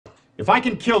If I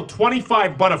can kill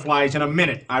 25 butterflies in a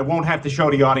minute, I won't have to show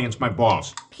the audience my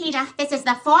balls. Peter, this is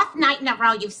the 4th night in a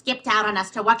row you've skipped out on us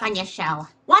to work on your show.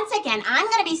 Once again, I'm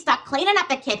gonna be stuck cleaning up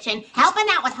the kitchen, helping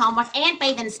out with homework, and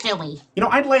bathing Stewie. You know,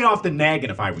 I'd lay off the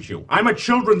nagging if I was you. I'm a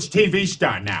children's TV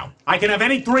star now. I can have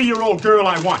any 3-year-old girl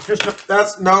I want.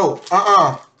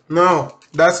 No,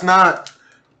 that's not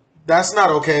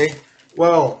okay.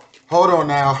 Well, hold on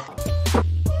now.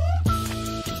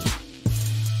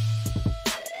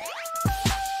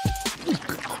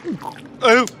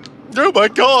 Oh my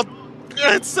God!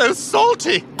 It's so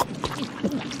salty!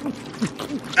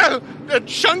 Oh,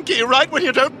 chunky right when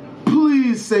you don't...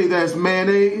 Please say that's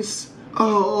mayonnaise.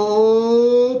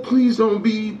 Oh, please don't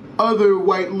be other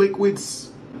white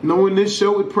liquids. Knowing this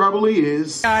show, it probably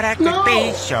is. Thought could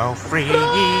be so free.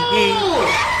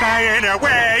 Flying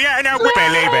away, and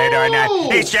believe it or not,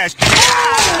 it's just...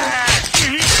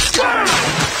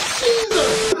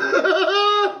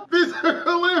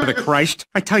 For the Christ,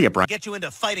 I tell you, Brian. Get you into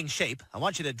fighting shape. I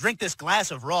want you to drink this glass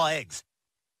of raw eggs.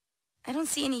 I don't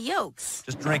see any yolks.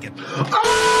 Just drink it.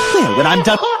 Well, when I'm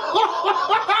done...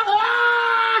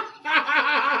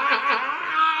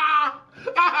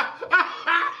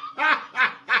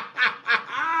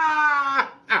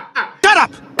 Shut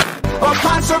up! Or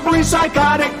possibly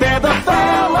psychotic, they're the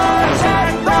fellas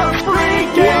at the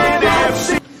freaking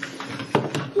FC.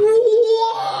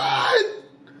 What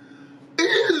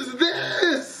is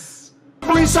this?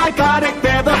 Psychotic,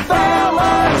 they're the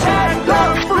fellas at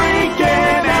the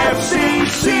freaking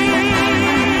FCC.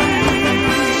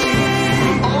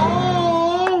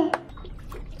 Oh!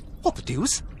 What the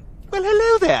deuce? Well,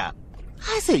 hello there.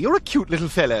 I say, you're a cute little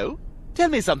fellow. Tell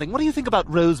me something, what do you think about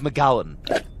Rose McGowan?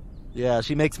 Yeah,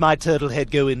 she makes my turtle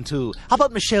head go in too. How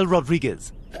about Michelle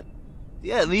Rodriguez?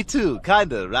 Yeah, me too,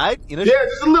 kinda, right? You know, yeah,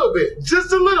 just a little bit.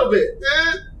 Just a little bit,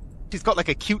 man. She's got like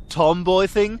a cute tomboy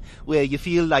thing where you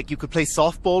feel like you could play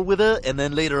softball with her and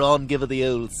then later on give her the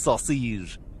old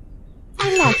sausage.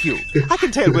 I like you. I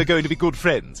can tell we're going to be good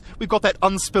friends. We've got that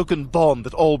unspoken bond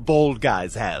that all bald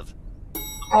guys have.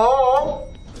 Oh!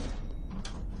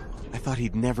 I thought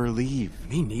he'd never leave.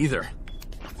 Me neither.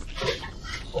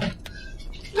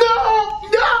 No!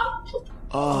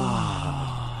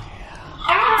 Oh.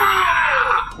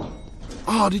 Ah!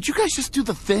 Oh, did you guys just do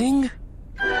the thing?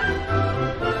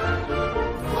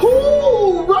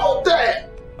 Who wrote that?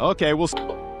 Okay, well...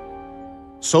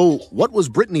 So, what was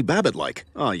Brittany Babbitt like?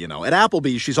 Oh, you know, at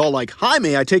Applebee's, she's all like, "Hi,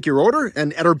 may I take your order?"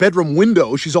 And at her bedroom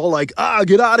window, she's all like,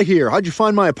 "Get out of here. How'd you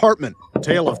find my apartment?"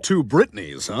 Tale of two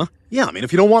Britneys, huh? Yeah, I mean,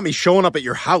 if you don't want me showing up at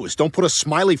your house, don't put a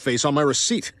smiley face on my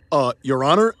receipt. Your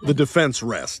Honor, the defense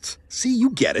rests. See, you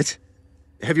get it.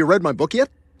 Have you read my book yet?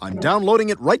 I'm downloading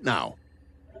it right now.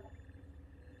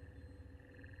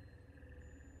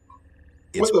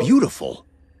 It's beautiful.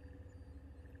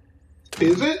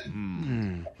 Is it?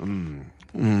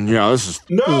 Yeah, this is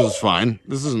fine.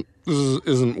 This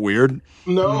isn't weird.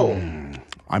 No.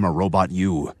 I'm a robot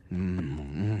you.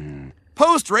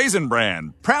 Post Raisin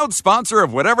Bran, proud sponsor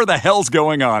of whatever the hell's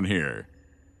going on here.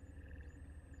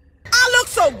 I look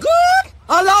so good!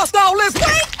 I lost all this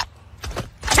weight!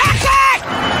 Taxi!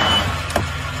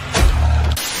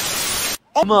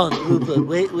 Come on, Cooper,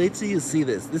 wait till you see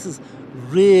this. This is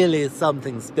really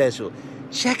something special.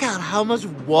 Check out how much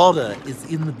water is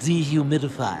in the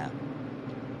dehumidifier.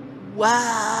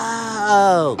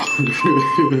 Wow!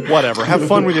 Whatever, have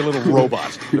fun with your little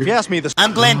robot. If you ask me this...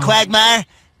 I'm Glenn Quagmire,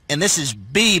 and this is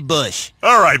B. Bush.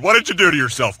 All right, what did you do to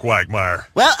yourself, Quagmire?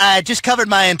 Well, I just covered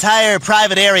my entire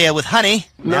private area with honey.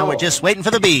 Now we're just waiting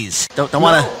for the bees. Don't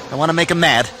wanna make them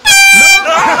mad.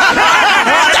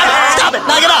 Stop it!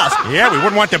 Knock it off! Yeah, we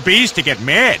wouldn't want the bees to get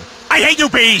mad. I hate you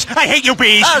bees! I hate you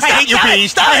bees! I hate you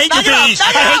bees! I hate you bees!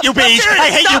 I hate you bees! I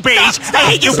hate you bees! I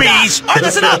hate you bees! All right,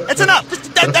 that's enough! It's enough!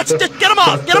 That's get them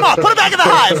off! Get them off! Put them back in the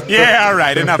hive! Yeah, all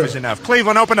right, enough is enough.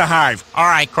 Cleveland, open the hive. All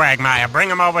right, Quagmire, bring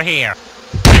them over here.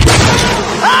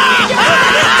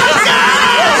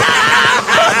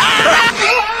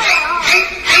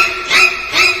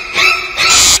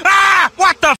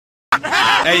 What the f***?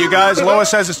 Hey, you guys, Lois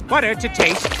says it's... What does it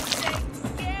taste?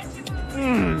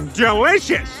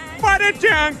 Delicious! What a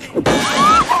junk!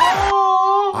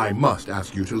 Oh! I must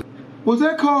ask you to... Was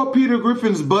that called Peter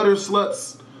Griffin's Butter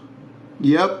Sluts?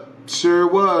 Yep, sure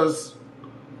was.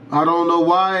 I don't know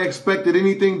why I expected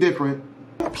anything different.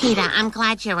 Peter, I'm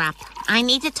glad you're up. I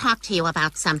need to talk to you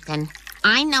about something.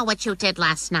 I know what you did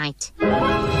last night.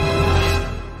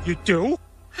 You do?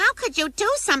 How could you do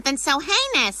something so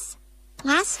heinous?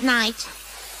 Last night,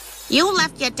 you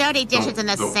left your dirty dishes in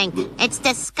the sink. It's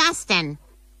disgusting.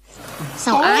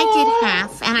 So I did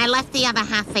half, and I left the other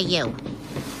half for you.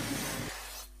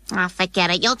 Oh, forget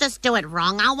it. You'll just do it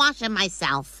wrong. I'll wash it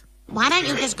myself. Why don't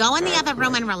you just go in the other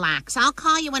room and relax? I'll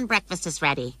call you when breakfast is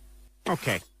ready.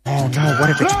 Okay. Oh, no, what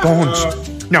if it's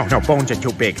Bones? No, Bones are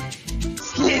too big.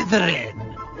 Slytherin.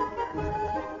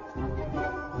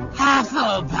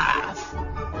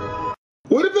 Hufflepuff.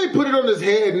 What if they put it on his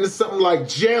head and it's something like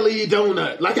jelly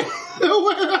donut? Like,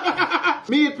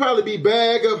 me, it'd probably be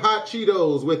bag of hot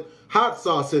Cheetos with hot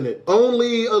sauce in it.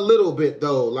 Only a little bit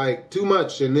though, like too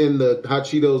much, and then the hot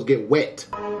Cheetos get wet.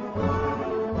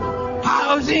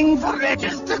 Housing for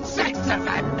registered sex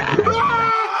offenders.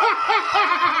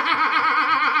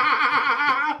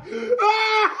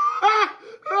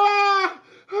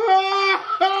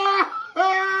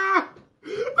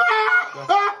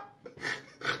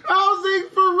 Housing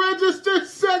for registered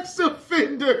sex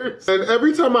offenders. And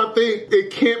every time I think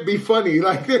it can't be funny,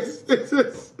 like this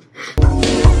is.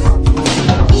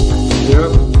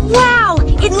 Yep. Wow!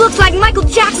 It looks like Michael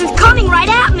Jackson's coming right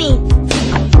at me!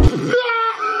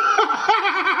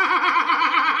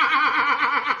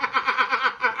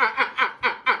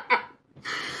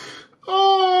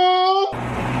 Oh!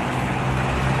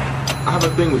 I have a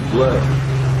thing with blood.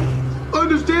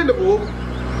 Understandable.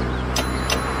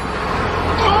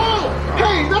 Oh!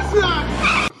 Hey, that's not...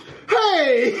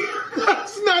 Hey!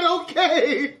 That's not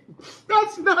okay!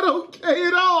 That's not okay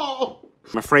at all!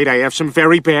 I'm afraid I have some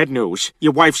very bad news.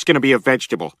 Your wife's gonna be a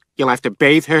vegetable. You'll have to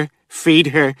bathe her, feed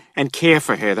her, and care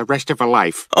for her the rest of her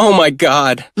life. Oh my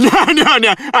god. No,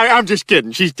 I'm just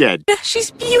kidding. She's dead.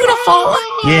 She's beautiful.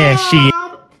 Yeah, she...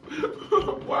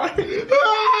 Why?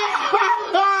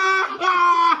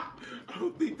 I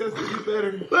don't think that's any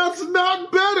better. That's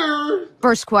not better!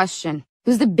 First question.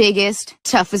 Who's the biggest,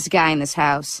 toughest guy in this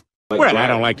house? Well, I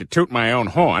don't like to toot my own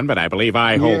horn, but I believe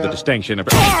I hold the distinction of...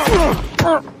 Ooh.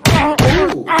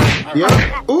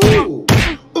 Yeah. Ooh.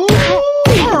 Ooh.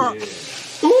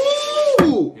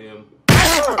 Ooh.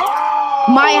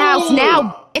 My house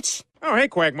now, bitch! Oh, hey,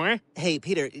 Quagmire. Hey,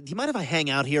 Peter, do you mind if I hang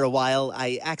out here a while?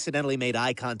 I accidentally made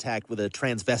eye contact with a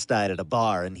transvestite at a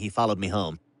bar, and he followed me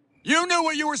home. You knew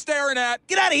what you were staring at.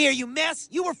 Get out of here, you mess!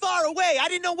 You were far away. I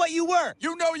didn't know what you were.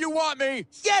 You know you want me.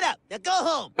 Shut up! Now go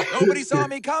home. Nobody saw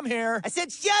me come here. I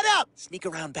said shut up! Sneak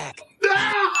around back.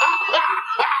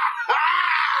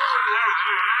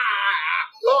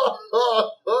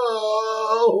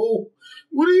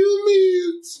 What do you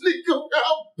mean, sneak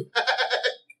around back?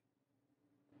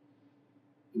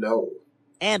 No.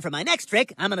 And for my next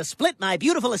trick, I'm gonna split my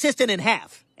beautiful assistant in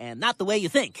half. And not the way you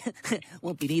think.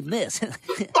 Won't be needing this.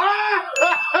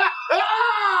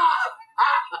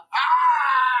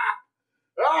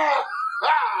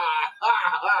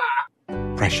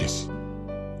 Precious.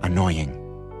 Annoying.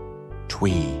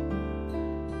 Twee.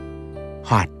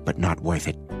 Hot, but not worth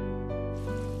it.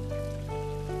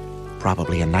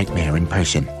 Probably a nightmare in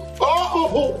person.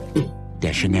 Oh!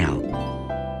 Deschanel.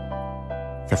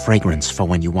 The fragrance for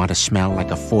when you want to smell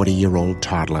like a 40-year-old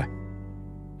toddler.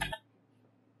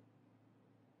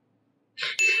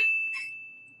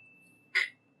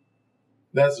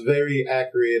 That's very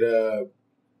accurate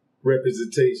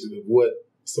representation of what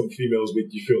some females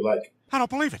make you feel like. I don't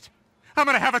believe it. I'm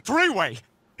gonna have a three-way.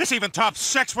 This even tops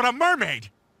sex with a mermaid.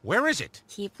 Where is it?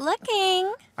 Keep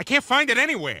looking. I can't find it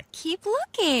anywhere. Keep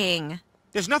looking.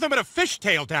 There's nothing but a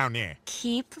fishtail down there.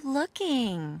 Keep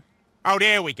looking. Oh,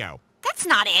 there we go. That's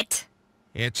not it.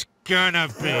 It's gonna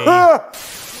be.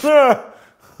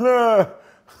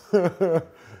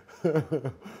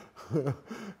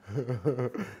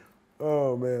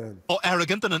 Oh, man. More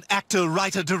arrogant than an actor,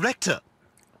 writer, director.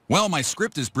 Well, my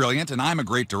script is brilliant and I'm a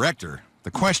great director.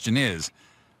 The question is,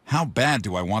 how bad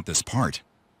do I want this part?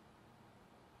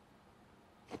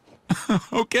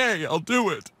 Okay, I'll do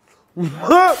it.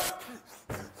 That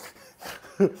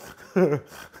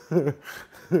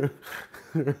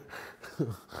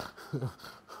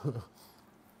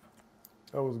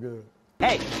was good.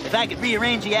 Hey, if I could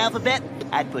rearrange the alphabet,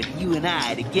 I'd put you and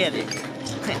I together.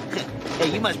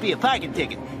 Hey, you must be a parking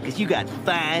ticket, because you got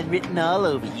fine written all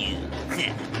over you.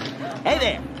 Hey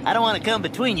there, I don't want to come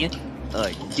between you. Or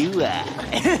do I?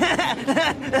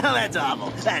 Oh, that's awful.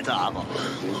 That's awful.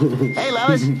 Hey,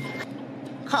 Lois.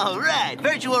 All right,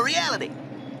 virtual reality.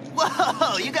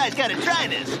 Whoa, you guys gotta try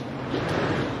this.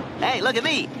 Hey, look at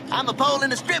me. I'm a pole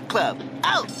in a strip club.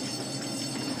 Oh,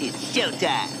 it's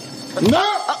showtime. No!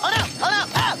 Oh, no! Oh,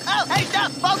 no! Oh, hey,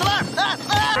 stop! False alarm!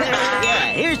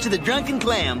 Yeah, here's to the drunken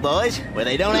clam, boys, where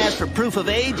they don't ask for proof of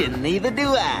age, and neither do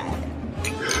I.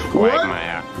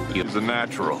 Quagmire, you're the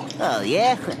natural. Oh,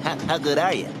 yeah? How good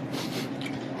are you?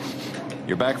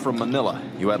 You're back from Manila.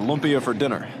 You had lumpia for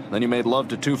dinner. Then you made love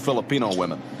to 2 Filipino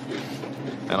women.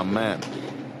 And a man.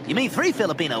 You mean 3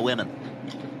 Filipino women?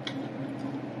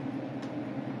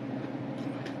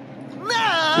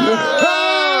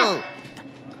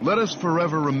 Let us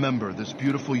forever remember this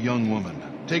beautiful young woman,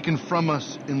 taken from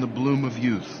us in the bloom of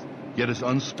youth, yet as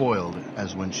unspoiled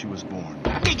as when she was born.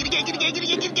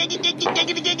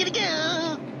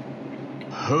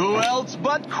 Who else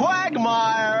but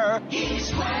Quagmire?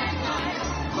 He's Quagmire.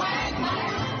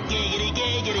 Giggity,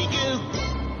 giggity,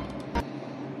 goo.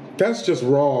 That's just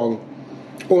wrong.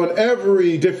 On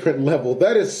every different level.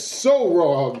 That is so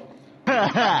wrong.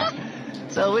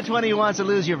 So which one of you wants to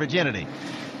lose your virginity?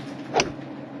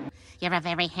 You're a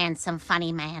very handsome,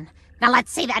 funny man. Now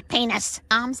let's see that penis.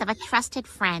 Arms of a trusted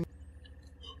friend.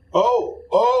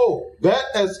 Oh,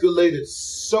 that escalated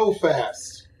so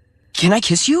fast. Can I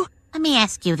kiss you? Let me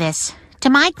ask you this. Do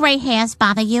my gray hairs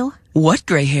bother you? What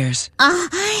gray hairs?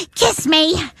 Kiss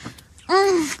me.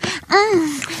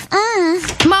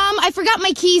 Mom, I forgot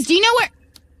my keys. Do you know where...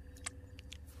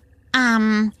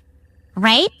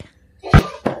 Rape?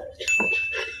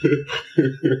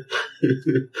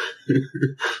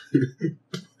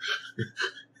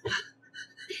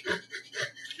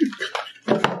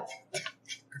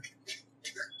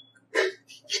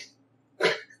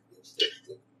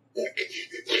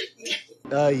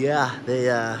 Yeah,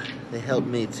 they helped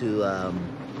me to,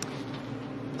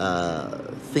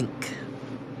 think.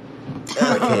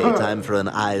 Okay, time for an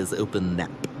eyes open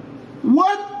nap.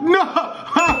 What? No!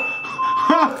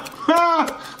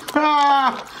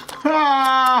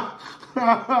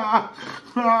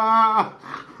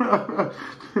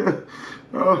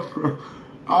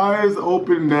 Eyes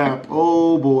open nap.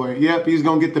 Oh boy. Yep, he's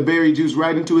gonna get the berry juice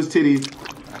right into his titties.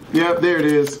 Yep, there it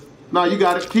is. No, you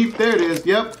got it. Keep, there it is.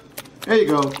 Yep. There you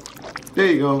go. There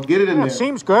you go. Get it in there.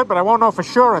 Seems good, but I won't know for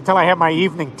sure until I have my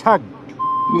evening tug.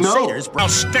 No. I'll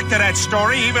stick to that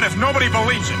story even if nobody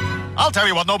believes it. I'll tell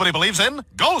you what nobody believes in.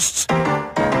 Ghosts.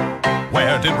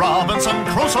 Where did Robinson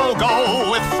Crusoe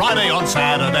go with Friday on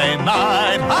Saturday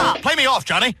night? Ah, play me off,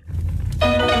 Johnny.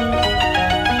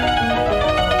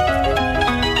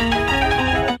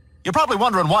 You're probably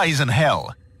wondering why he's in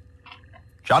hell.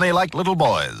 Johnny liked little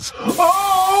boys.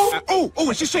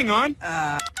 Is this thing on?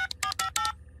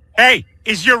 Hey,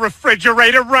 is your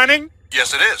refrigerator running?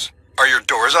 Yes, it is. Are your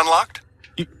doors unlocked?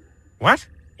 What?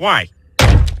 Why?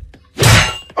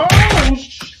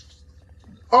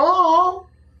 Oh!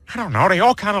 I don't know. They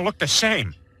all kind of look the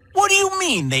same. What do you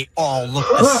mean they all look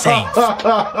the same?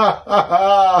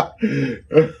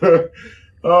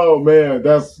 Oh man,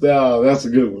 that's a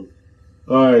good one.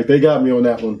 All right, they got me on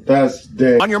that one. That's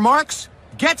dang. On your marks,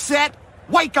 get set,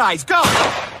 white guys, go!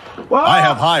 I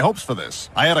have high hopes for this.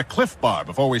 I had a Cliff Bar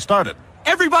before we started.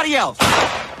 Everybody else!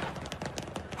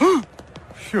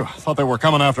 Phew, thought they were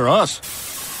coming after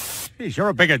us. Geez, you're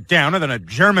a bigger downer than a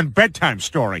German bedtime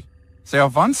story. There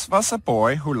once was a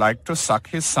boy who liked to suck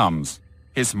his thumbs.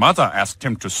 His mother asked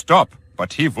him to stop,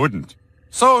 but he wouldn't.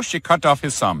 So she cut off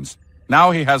his thumbs.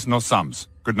 Now he has no thumbs.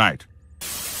 Good night.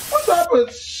 What type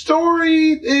of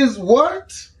story is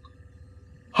what?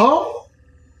 Huh?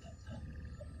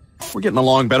 We're getting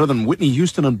along better than Whitney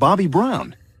Houston and Bobby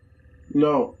Brown.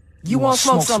 No. You want to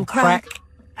smoke some crack?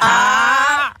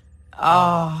 Oh,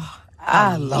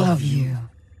 I love you.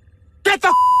 Get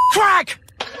the crack!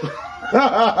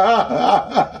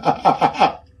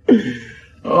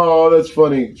 Oh, that's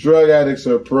funny. Drug addicts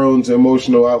are prone to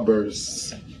emotional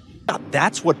outbursts.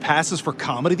 That's what passes for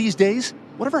comedy these days?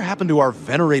 Whatever happened to our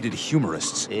venerated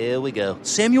humorists? Here we go.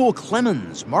 Samuel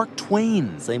Clemens, Mark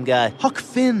Twain. Same guy. Huck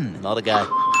Finn. Not a guy.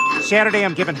 Saturday,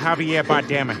 I'm giving Javier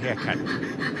Bardem a haircut.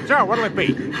 So, what'll it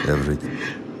be? Everything.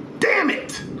 Damn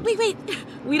it! Wait.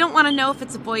 We don't want to know if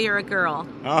it's a boy or a girl.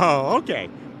 Oh, okay.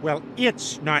 Well,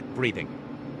 it's not breathing.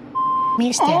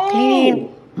 Mr. Clean,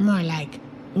 more like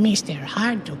Mr.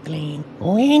 Hard to Clean.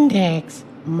 Windex,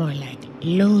 more like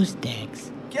loose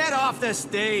decks. Get off the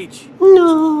stage!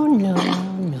 No.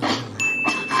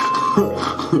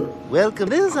 Welcome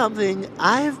to something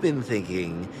I've been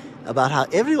thinking about how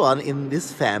everyone in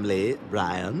this family,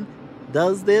 Brian,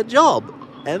 does their job.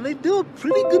 And they do a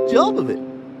pretty good job of it.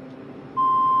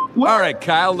 What? All right,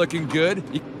 Kyle, looking good.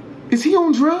 Is he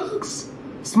on drugs?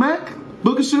 Smack?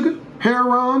 Booger Sugar?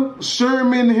 Heron?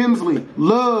 Sherman Hemsley?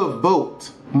 Love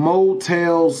Boat?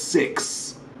 Motel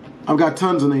 6? I've got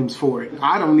tons of names for it.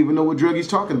 I don't even know what drug he's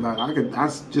talking about. I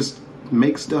just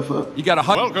make stuff up. You got a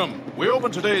Welcome. We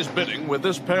open today's bidding with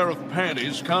this pair of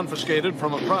panties confiscated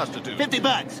from a prostitute.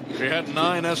 $50. She had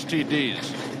 9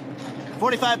 STDs.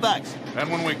 $45.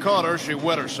 And when we caught her, she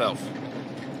wet herself.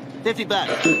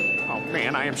 $50. Oh,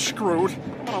 man, I am screwed.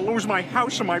 I'm gonna lose my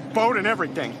house and my boat and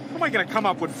everything. How am I gonna come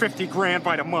up with 50 grand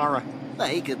by tomorrow?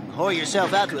 Well, you could whore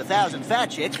yourself out to 1,000 fat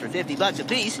chicks for $50 a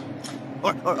piece.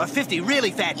 Or 50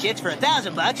 really fat chicks for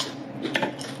 $1,000.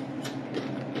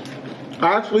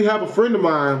 I actually have a friend of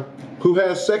mine who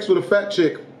has sex with a fat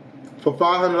chick for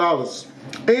 $500.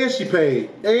 And she paid.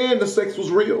 And the sex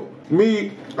was real.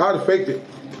 Me, I'd have faked it.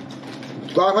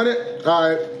 500?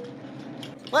 Alright.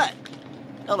 What?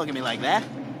 Don't look at me like that.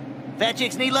 Fat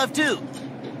chicks need love too.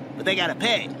 But they gotta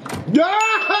pay.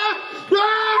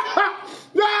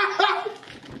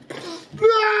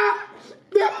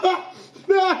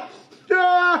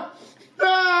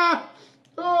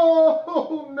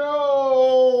 Oh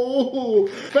no!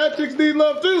 Fat chicks need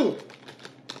love too,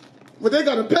 but they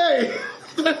gotta pay.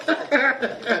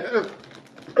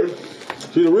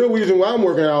 See, the real reason why I'm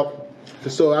working out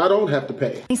is so I don't have to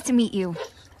pay. Nice to meet you.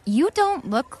 You don't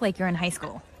look like you're in high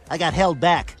school. I got held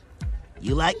back.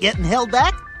 You like getting held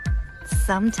back?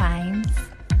 Sometimes.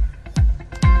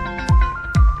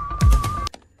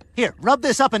 Here, rub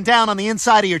this up and down on the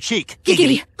inside of your cheek.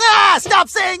 Giggity. Ah, stop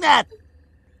saying that!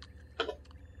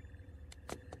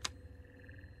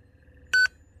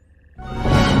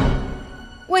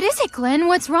 What is it, Glenn?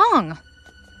 What's wrong?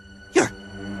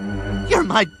 You're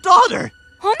my daughter!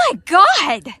 Oh my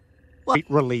God! Great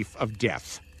relief of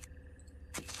death.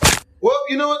 Well,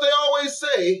 you know what they always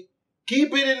say,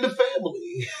 keep it in the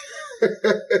family.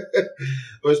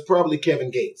 Or it's probably Kevin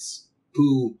Gates,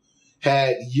 who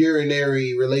had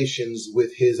urinary relations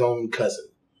with his own cousin.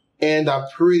 And I'm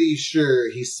pretty sure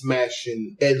he's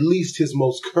smashing at least his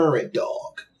most current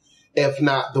dog, if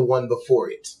not the one before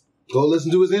it. Go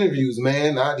listen to his interviews,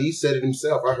 man. He said it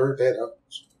himself. I heard that.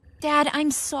 Dad, I'm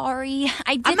sorry.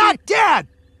 I'm not Dad!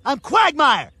 I'm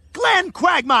Quagmire! Glenn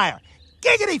Quagmire!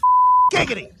 Giggity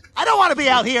giggity! I don't want to be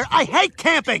out here. I hate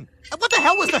camping! What the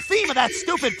hell was the theme of that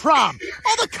stupid prom?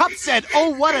 All the cups said, "Oh,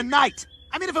 what a night."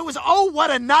 I mean, if it was "Oh, what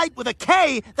a night" with a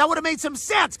K, that would have made some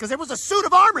sense, because there was a suit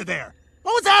of armor there.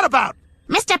 What was that about?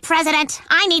 Mr. President,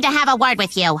 I need to have a word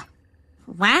with you.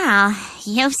 Wow,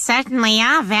 you certainly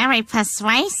are very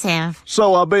persuasive.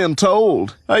 So I've been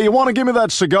told. Hey, you want to give me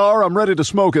that cigar? I'm ready to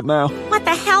smoke it now. What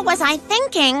the hell was I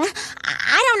thinking?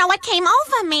 I don't know what came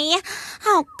over me.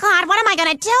 Oh, God, what am I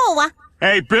gonna do?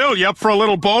 Hey, Bill, you up for a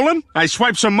little bowling? I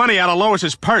swiped some money out of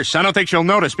Lois's purse. I don't think she'll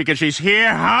notice because she's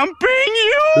here humping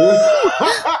you!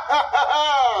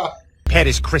 Pet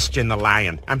is Christian the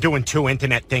Lion. I'm doing 2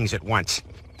 internet things at once.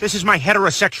 This is my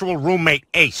heterosexual roommate,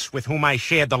 Ace, with whom I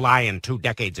shared the lion 2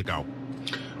 decades ago.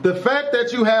 The fact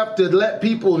that you have to let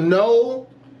people know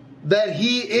that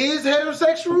he is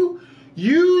heterosexual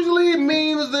usually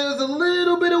means there's a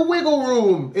little bit of wiggle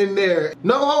room in there.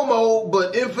 No homo,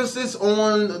 but emphasis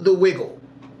on the wiggle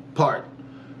part.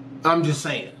 I'm just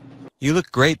saying. You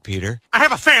look great, Peter. I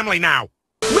have a family now!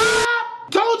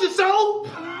 Told you so!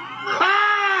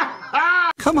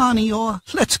 Come on, Eeyore,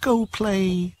 let's go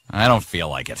play. I don't feel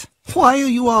like it. Why are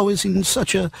you always in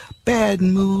such a bad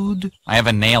mood? I have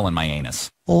a nail in my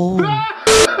anus. Oh.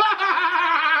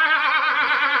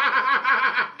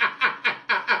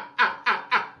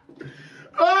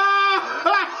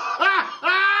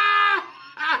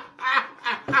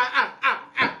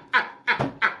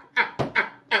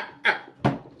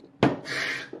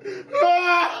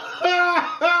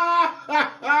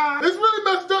 It's really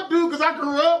messed up, dude, because I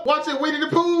grew up watching Winnie the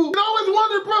Pooh. And I always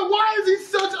wondered, bro, why is he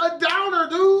such a downer,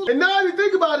 dude? And now you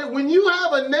think about it, when you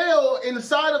have a nail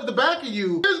inside of the back of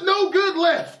you, there's no good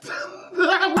left.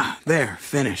 There,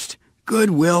 finished.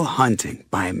 Good Will Hunting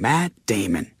by Matt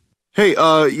Damon. Hey,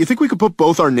 you think we could put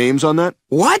both our names on that?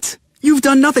 What? You've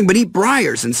done nothing but eat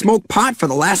briars and smoke pot for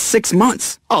the last 6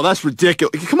 months. Oh, that's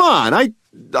ridiculous. Come on, I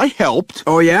helped.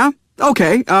 Oh, yeah?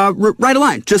 Okay, write a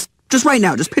line. Just right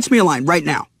now. Just pitch me a line right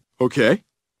now. Okay.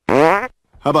 How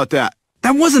about that?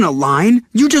 That wasn't a line.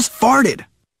 You just farted. Is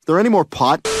there any more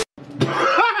pot?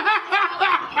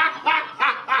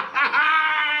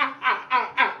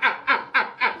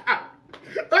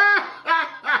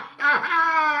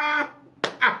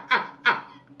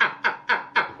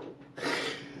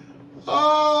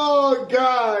 Oh,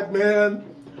 God, man.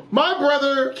 My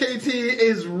brother, KT,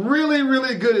 is really,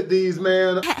 really good at these,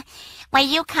 man. Where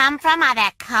you come from, are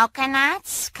there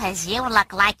coconuts? 'Cause you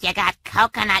look like you got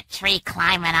coconut tree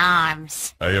climbing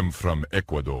arms. I am from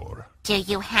Ecuador. Do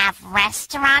you have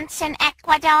restaurants in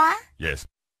Ecuador? Yes.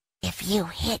 If you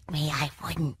hit me, I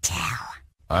wouldn't tell.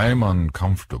 I'm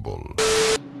uncomfortable.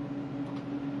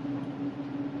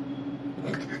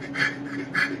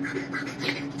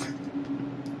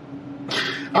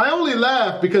 I only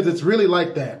laugh because it's really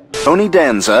like that. Tony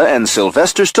Danza and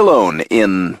Sylvester Stallone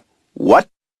in what?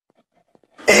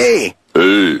 Hey!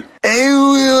 Hey!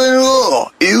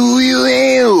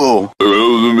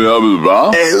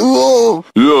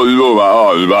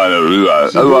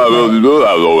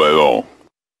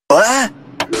 What?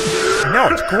 No,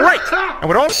 it's great. And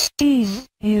with all... Steve,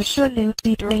 you shouldn't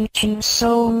be drinking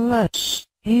so much.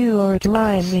 You're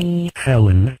driving.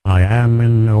 Helen, I am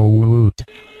in no mood.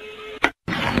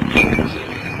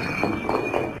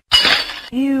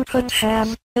 You could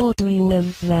have killed me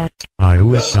with that. I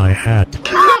wish I had.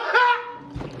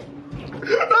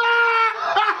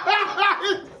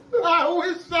 I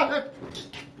wish I had.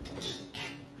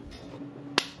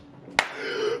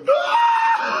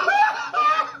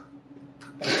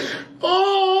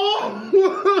 Oh!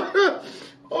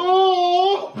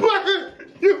 Oh! But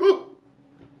you...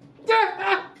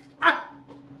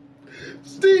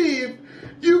 Steve,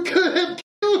 you could have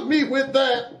killed me with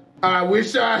that. I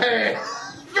wish I had.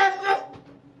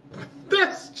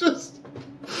 That's just...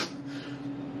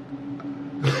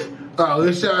 I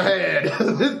wish I had.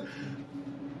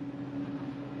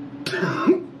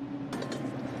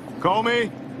 Call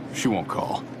me? She won't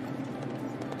call.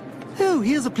 Oh,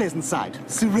 here's a pleasant sight.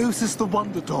 Cirrhosis the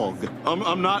wonder dog.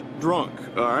 I'm not drunk,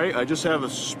 all right? I just have a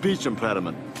speech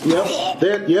impediment. Yep.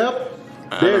 There And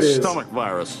it a is. stomach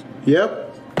virus.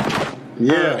 Yep.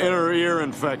 Yeah. Inner ear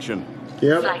infection.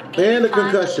 Yep. And a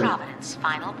concussion. Providence,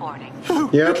 final boarding. Oh,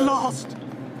 Yep. at last.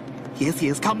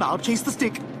 Yes, come now, chase the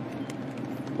stick.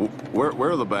 Where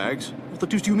are the bags? What the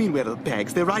deuce do you mean, where are the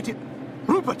bags? They're right in...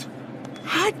 Rupert!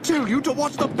 I told you to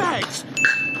watch the bags!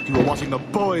 You were watching the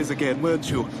boys again, weren't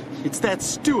you? It's that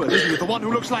steward, isn't it? The one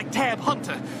who looks like Tab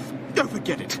Hunter. Don't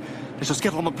forget it. Let's just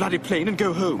get on the bloody plane and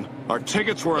go home. Our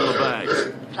tickets were in the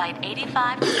bags. Flight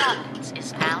 85 to Providence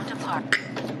is now departing.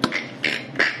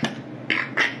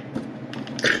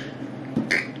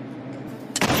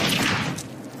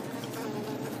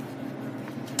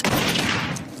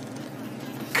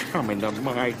 Come into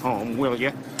my home, will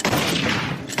you?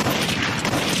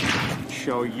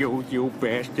 Show you, you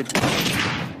bastard.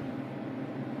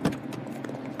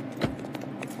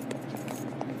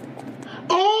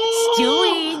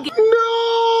 Stewie!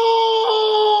 No!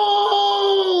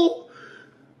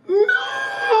 No!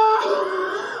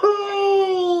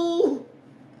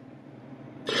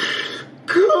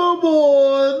 Come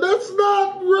on, that's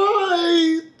not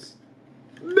right.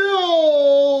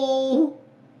 No!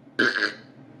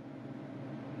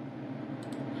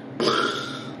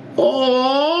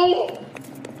 Oh!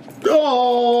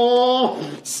 Oh!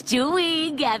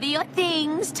 Stewie, gather your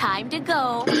things. Time to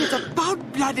go. It's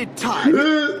about bloody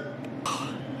time.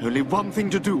 Only one thing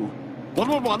to do.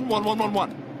 111,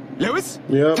 1111. Lewis?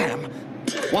 Yep. Damn.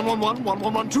 111,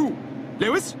 1112.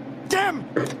 Lewis? Damn.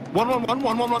 111,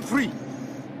 1113.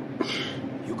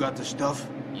 You got the stuff?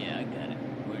 Yeah, I got it.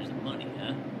 Where's the money,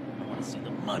 huh? I want to see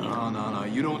the money. No.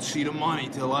 You don't see the money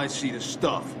till I see the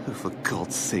stuff. Oh, for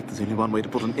God's sake, there's only one way to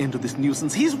put an end to this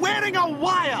nuisance. He's wearing a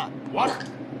wire! What?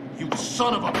 You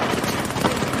son of a...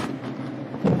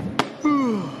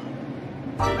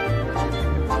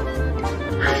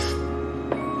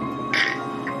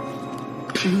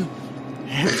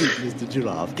 That's it, Mr.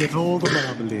 Giraffe. Get all the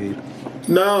marmalade.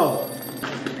 No.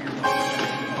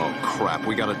 Oh, crap.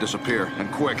 We gotta disappear,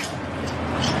 and quick.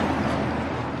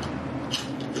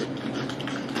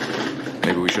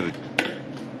 Maybe we should have...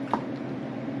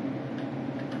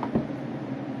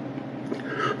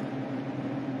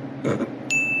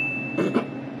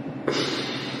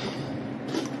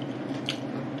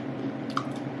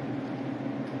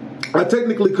 I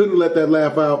technically couldn't let that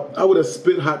laugh out. I would have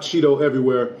spit hot Cheeto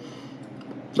everywhere.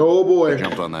 Oh boy.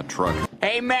 Jumped on that truck.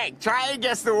 Hey, Meg, try and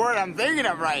guess the word I'm thinking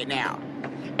of right now.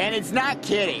 And it's not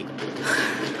kitty.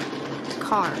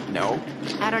 Car. No.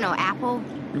 I don't know, apple?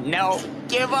 No.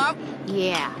 Give up?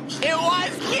 Yeah. It was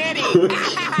kitty!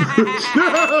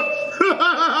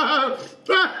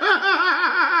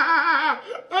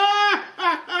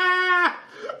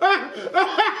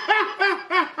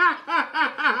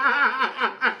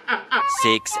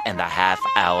 6.5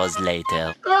 hours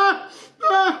later.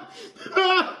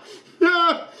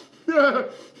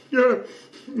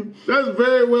 That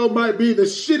very well might be the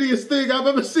shittiest thing I've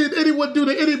ever seen anyone do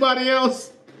to anybody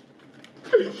else.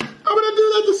 I'm gonna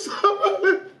do that to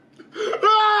somebody.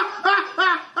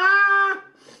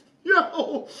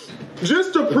 Yo,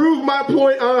 just to prove my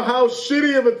point on how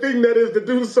shitty of a thing that is to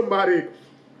do to somebody.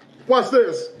 Watch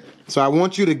this. So I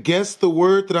want you to guess the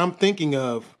word that I'm thinking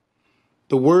of.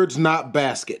 The word's not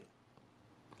basket.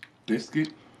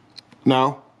 Biscuit?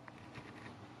 No.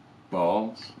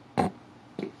 Balls?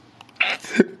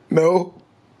 No.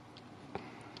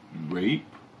 Rape?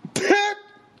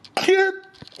 Kid.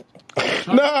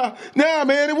 Nah,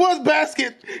 man, it was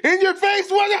basket. In your face,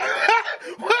 what?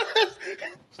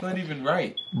 It's not even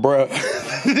right. Bruh.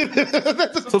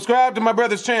 Subscribe to my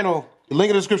brother's channel. The link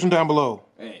in the description down below.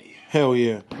 Hey. Hell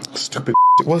yeah. Stupid.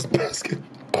 It was basket.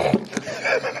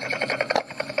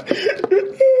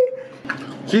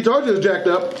 She told you it's jacked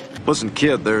up. Listen,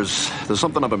 kid, there's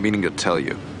something I've been meaning to tell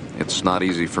you. It's not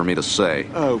easy for me to say.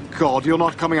 Oh, God, you're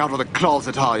not coming out of the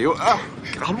closet, are you?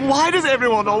 God, why does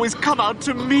everyone always come out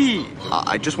to me?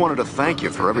 I just wanted to thank you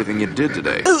for everything you did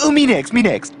today. Oh, me next, me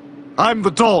next. I'm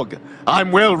the dog.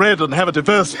 I'm well-read and have a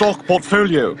diverse stock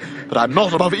portfolio, but I'm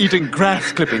not above eating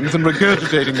grass clippings and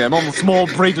regurgitating them on the small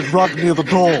braided rug near the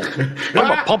door.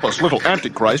 I'm a pompous little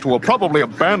antichrist who will probably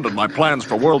abandon my plans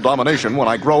for world domination when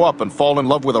I grow up and fall in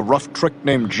love with a rough trick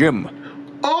named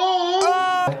Jim.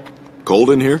 Oh! Cold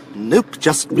in here? Nope,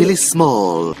 just really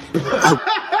small.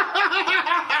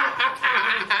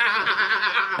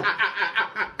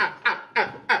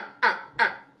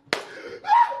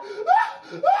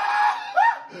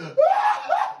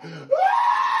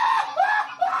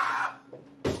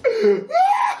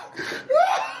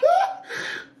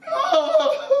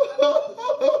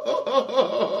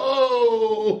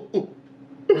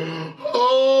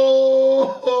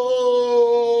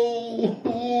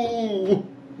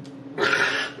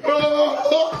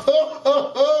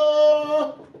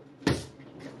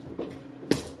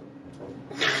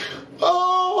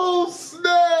 Oh,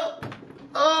 snap!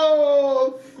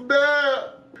 Oh,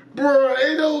 snap! Bruh,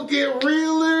 it don't get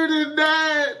realer than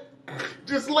that.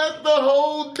 Just let the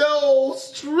whole dough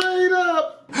straight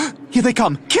up. Here they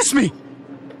come. Kiss me!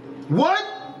 What?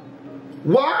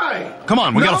 Why? Come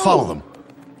on, we gotta follow them.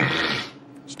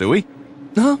 Stewie?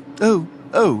 Huh?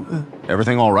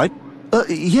 Everything all right?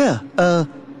 Yeah,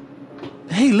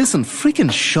 hey, listen,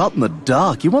 freaking shot in the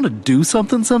dark. You want to do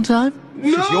something sometime? No!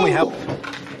 You only have...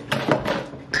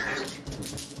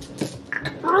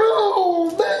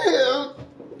 Oh, man!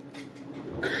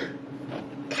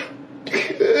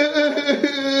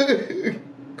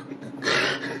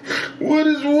 What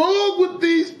is wrong with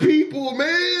these people,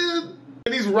 man?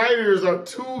 These writers are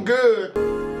too good.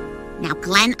 Now,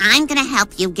 Glenn, I'm gonna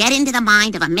help you get into the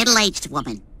mind of a middle-aged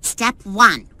woman. Step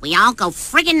 1, we all go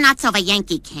friggin' nuts over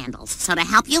Yankee candles. So to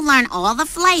help you learn all the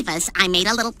flavors, I made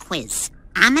a little quiz.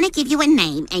 I'm gonna give you a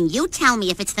name, and you tell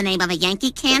me if it's the name of a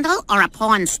Yankee candle or a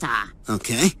porn star.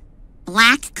 Okay.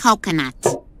 Black coconut.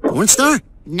 Porn star?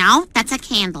 No, that's a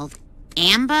candle.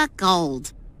 Amber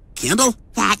gold. Candle?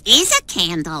 That is a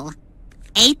candle.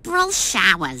 April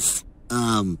showers.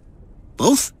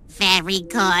 Both? Very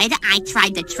good. I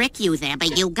tried to trick you there,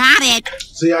 but you got it.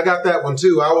 See, I got that one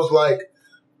too. I was like,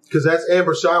 because that's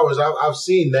Amber Showers. I've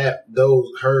seen that,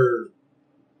 her.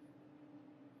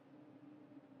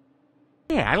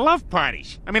 Yeah, I love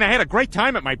parties. I mean, I had a great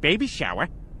time at my baby shower.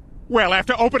 Well,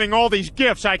 after opening all these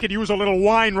gifts, I could use a little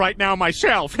wine right now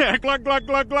myself. Glug, glug,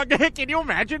 glug, glug. Can you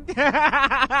imagine?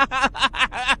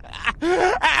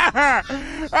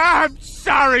 I'm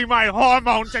sorry, my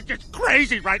hormones are just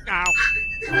crazy right now.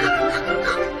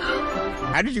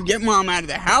 How did you get Mom out of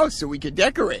the house so we could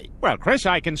decorate? Well, Chris,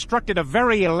 I constructed a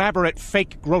very elaborate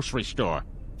fake grocery store.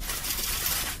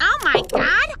 Oh my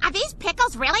God! Are these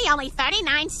pickles really only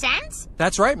 39 cents?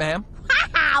 That's right, ma'am.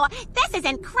 Wow! This is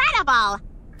incredible!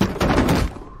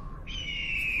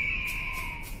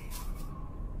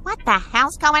 What the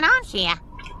hell's going on here?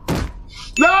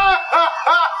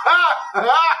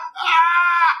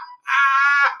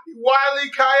 Wile E.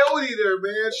 Coyote there,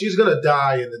 man. She's gonna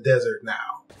die in the desert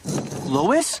now.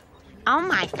 Lois? Oh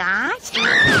my God.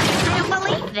 I don't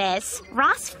believe this.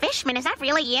 Ross Fishman, is that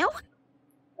really you?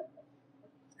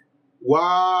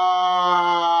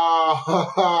 Wow.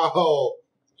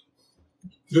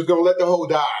 Just gonna let the hoe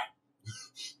die.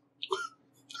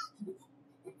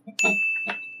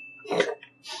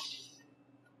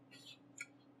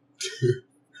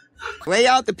 Lay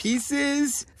out the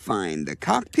pieces, find the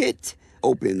cockpit,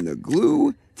 open the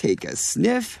glue, take a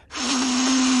sniff.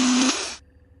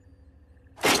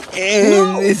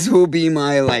 And this will be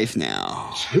my life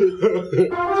now.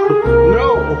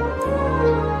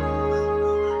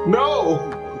 No!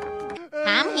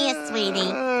 I'm here,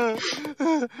 sweetie.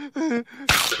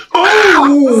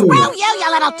 Oh! Screw you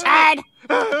little turd!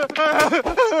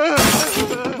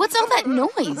 What's all that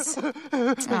noise?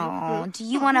 Oh, do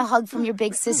you want a hug from your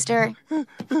big sister? Ow!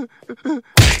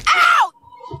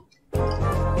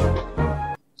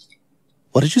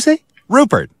 What did you say?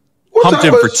 Rupert. Humped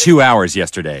him for 2 hours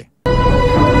yesterday.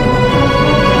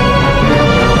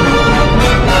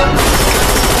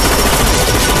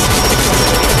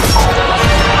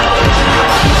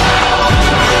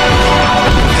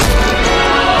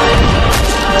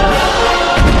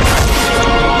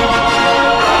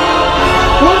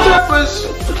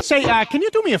 Say, can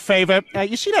you do me a favor?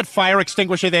 You see that fire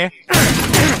extinguisher there?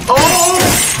 Oh!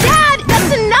 Dad,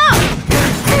 that's enough!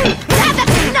 Dad,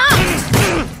 that's enough!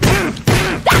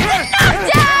 That's enough,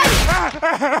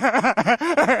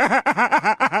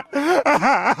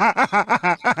 Dad!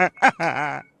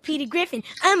 Peter Griffin.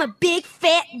 I'm a big,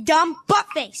 fat, dumb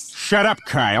buttface. Shut up,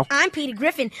 Kyle. I'm Peter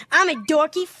Griffin. I'm a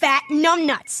dorky, fat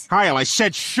numbnuts. Kyle, I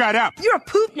said shut up. You're a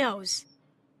poop nose.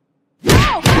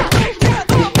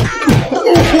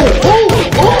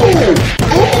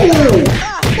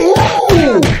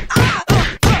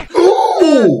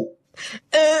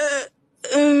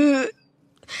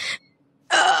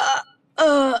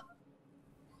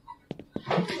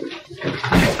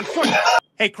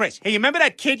 Hey, Chris, hey, you remember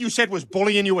that kid you said was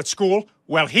bullying you at school?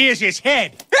 Well, here's his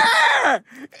head.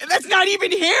 That's not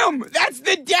even him! That's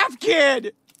the deaf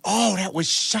kid! Oh, that was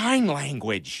sign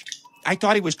language. I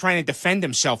thought he was trying to defend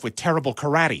himself with terrible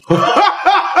karate.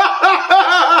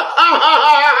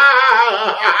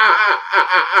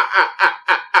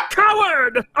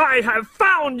 Coward! I have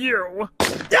found you!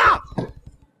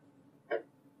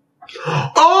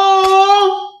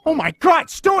 Oh! Oh my God,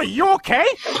 Stewie, you okay?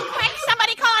 Quick,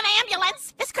 somebody call an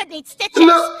ambulance. This could need stitches.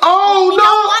 No, oh, we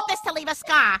don't want this to leave a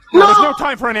scar. No, there's no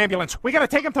time for an ambulance. We gotta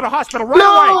take him to the hospital right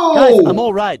No! away. Guys, I'm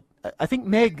all right. I think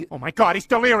Meg... Oh my God, he's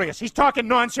delirious. He's talking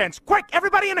nonsense. Quick,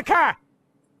 everybody in the car.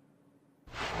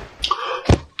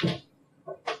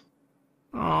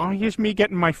 Oh, here's me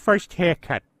getting my first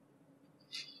haircut.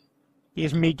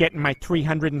 Here's me getting my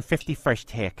 351st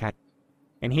haircut.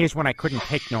 And here's when I couldn't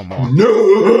take no more. No!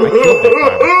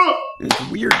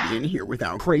 It's weird being here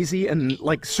without... Crazy and,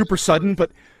 like, super sudden, but...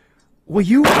 Were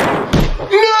you... No!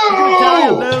 You're gonna die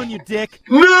alone, you dick.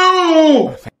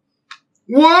 No!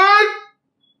 What?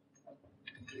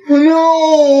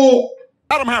 No!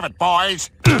 Let him have it,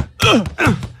 boys.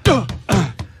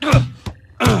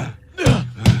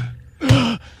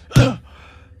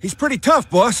 He's pretty tough,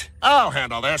 boss. I'll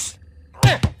handle this.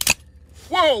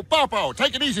 Whoa, Popo,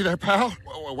 take it easy there, pal.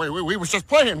 We was just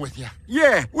playing with you.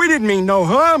 Yeah, we didn't mean no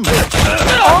harm.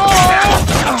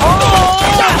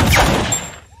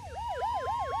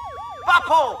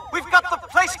 Popo, we've got the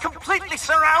place completely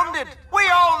surrounded. We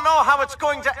all know how it's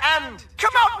going to end.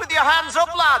 Come out with your hands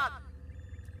up, lad.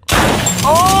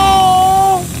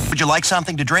 Oh! Would you like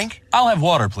something to drink? I'll have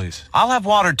water, please. I'll have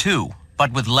water too,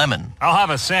 but with lemon. I'll have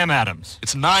a Sam Adams.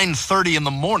 It's 9:30 in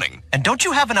the morning. And don't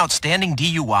you have an outstanding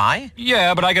DUI?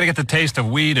 Yeah, but I gotta get the taste of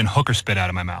weed and hooker spit out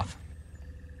of my mouth.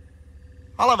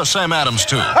 I'll have a Sam Adams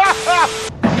too.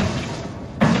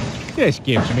 This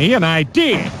gives me an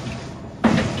idea.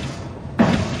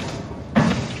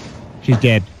 She's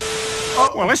dead.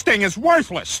 Oh, well, this thing is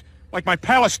worthless. Like my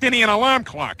Palestinian alarm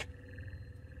clock.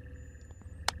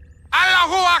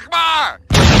 Allahu Akbar!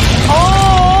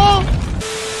 Oh!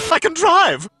 I can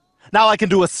drive! Now I can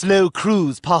do a slow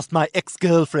cruise past my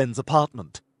ex-girlfriend's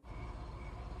apartment.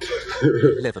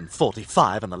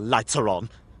 11:45 and the lights are on.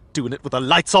 Doing it with the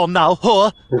lights on now,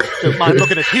 whore! Don't mind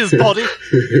looking at his body.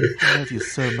 I love you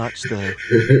so much, though.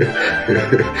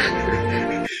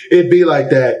 It'd be like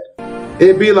that.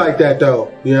 It'd be like that, though.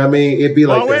 You know what I mean? It'd be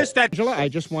like that. Where's that? Angela, I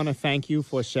just want to thank you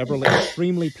for several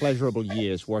extremely pleasurable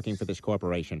years working for this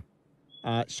corporation.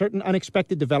 Certain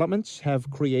unexpected developments have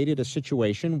created a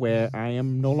situation where I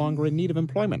am no longer in need of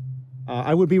employment.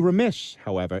 I would be remiss,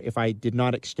 however, if I did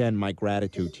not extend my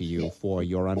gratitude to you for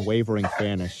your unwavering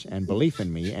fairness and belief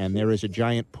in me, and there is a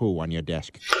giant poo on your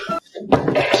desk.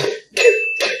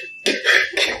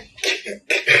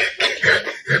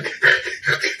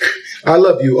 I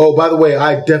love you. Oh, by the way,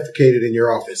 I defecated in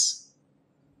your office.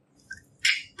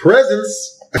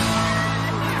 Presents.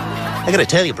 I gotta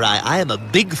tell you, Bri, I am a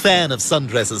big fan of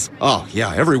sundresses. Oh,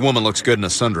 yeah, every woman looks good in a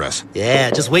sundress. Yeah,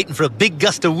 just waiting for a big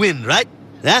gust of wind, right?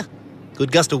 Huh?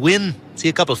 Good gust of wind, see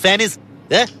a couple of fannies,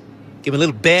 yeah? Give me a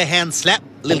little bare hand slap,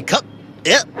 a little cup.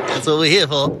 Yeah, that's what we're here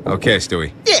for. Okay,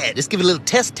 Stewie. Yeah, just give it a little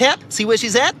test tap, see where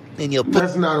she's at, and you'll put...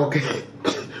 That's not okay.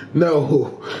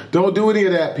 No, don't do any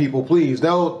of that, people, please.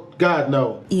 No, God,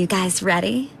 no. You guys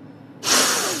ready?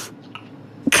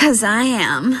 'Cause I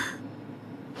am.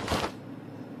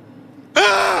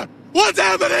 Ah! What's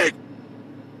happening?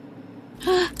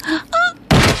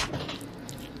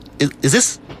 Is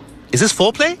this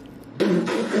foreplay?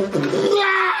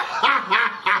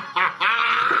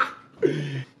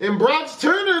 In Brock's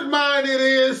Turner's mind, it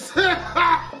is. I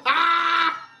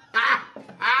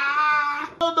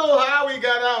don't know how he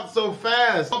got out so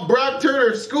fast. Brock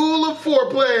Turner's School of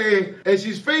Foreplay, and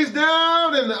she's face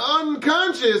down and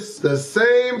unconscious. The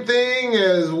same thing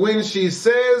as when she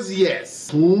says yes.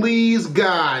 Please,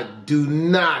 God, do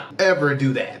not ever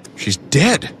do that. She's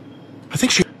dead. I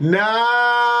think she...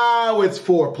 Now it's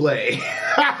foreplay.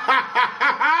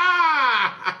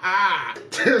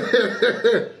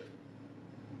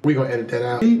 We gonna edit that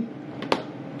out.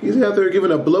 He's out there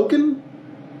giving a blokin?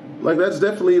 Like, that's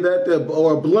definitely that,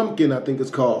 or a blumpkin, I think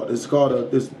it's called. It's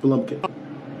called this blumpkin.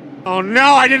 Oh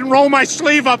no, I didn't roll my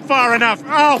sleeve up far enough.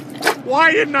 Oh,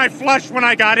 why didn't I flush when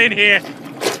I got in here?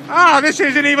 Oh, this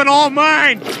isn't even all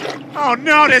mine. Oh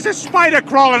no, there's a spider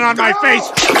crawling on my face.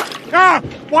 Ah,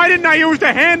 why didn't I use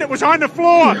the hand that was on the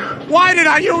floor? Why did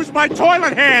I use my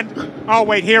toilet hand? Oh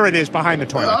wait, here it is behind the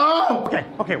toilet.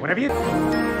 Okay, whatever you...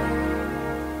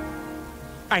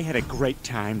 I had a great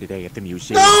time today at the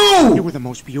museum. No! You were the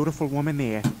most beautiful woman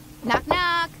there. Knock,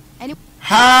 knock.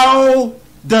 How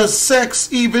does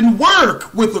sex even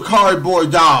work with a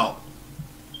cardboard doll?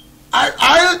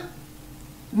 I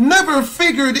never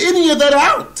figured any of that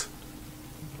out.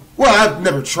 Well, I've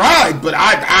never tried, but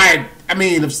I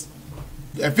mean, if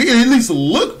it at least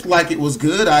looked like it was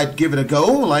good, I'd give it a go.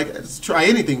 Like, let's try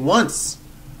anything once,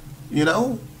 you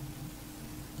know?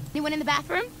 Anyone in the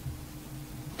bathroom?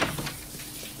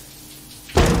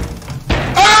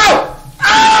 Oh!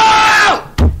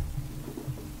 Oh!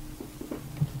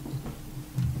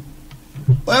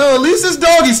 Well, at least it's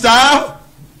doggy style.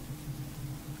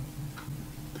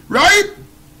 Right?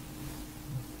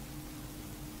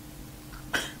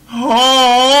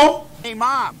 Oh! Hey,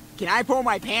 Mom, can I pull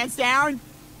my pants down?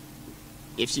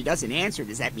 If she doesn't answer,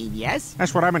 does that mean yes?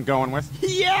 That's what I've been going with.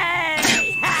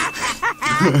 Yay!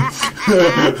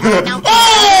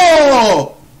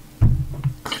 Oh!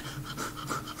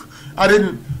 I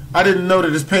didn't know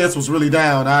that his pants was really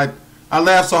down. I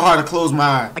laughed so hard I closed my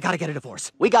eye. I gotta get a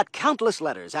divorce. We got countless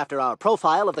letters after our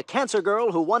profile of the cancer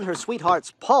girl who won her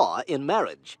sweetheart's paw in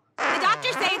marriage. The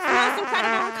doctors say it's the most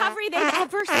incredible recovery they've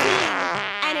ever seen.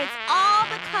 And it's all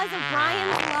because of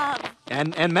Brian's love.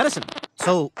 And medicine.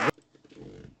 So...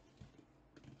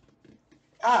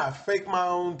 I fake my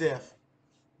own death.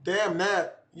 Damn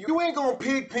that. You ain't gonna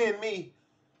pigpen me.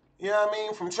 You know what I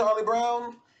mean? From Charlie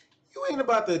Brown. You ain't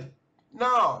about to...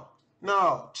 No.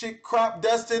 Chick crop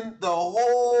dusting the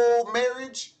whole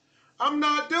marriage. I'm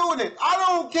not doing it. I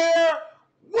don't care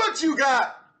what you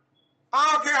got.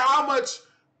 I don't care how much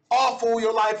awful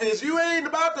your life is. You ain't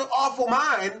about to awful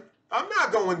mine. I'm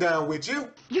not going down with you.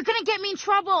 You're gonna get me in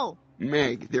trouble.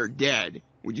 Meg, they're dead.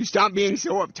 Would you stop being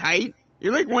so uptight?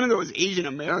 You're like one of those Asian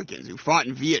Americans who fought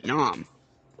in Vietnam.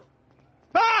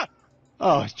 Ah!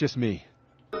 Oh, it's just me.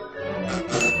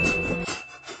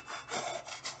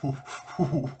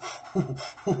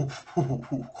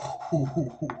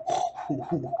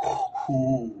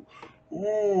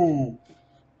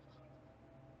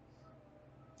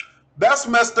 That's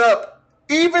messed up,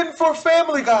 even for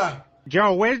Family Guy.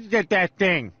 Joe, where's that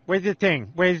thing? Where's the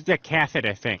thing? Where's the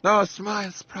catheter thing? No, it's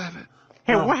private.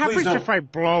 Hey, No, what happens don't. if I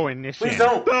blow in this Please end?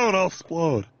 don't. Don't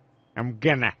explode. I'm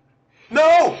gonna.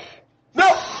 No!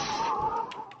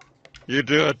 You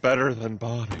do it better than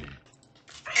Bonnie.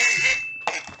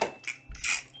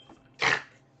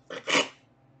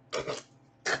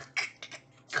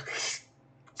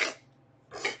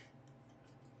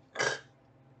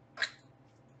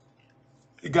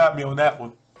 You got me on that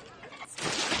one.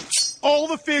 All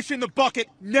the fish in the bucket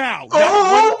now.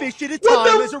 Oh, one fish at a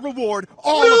time as a reward.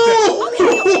 All of them.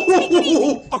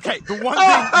 Okay, the one thing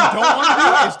you don't want to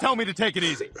do is tell me to take it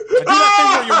easy. And do that thing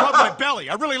where you rub my belly.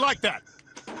 I really like that.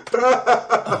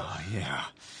 Oh,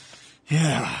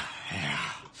 yeah.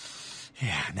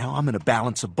 Now I'm gonna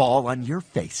balance a ball on your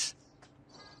face.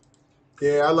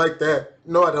 Yeah, I like that.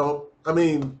 No, I don't. I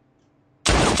mean...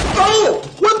 Oh!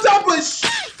 What type of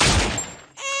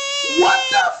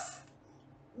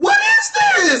What is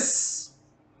this?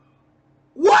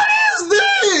 What is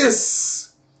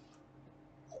this?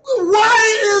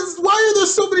 Why are there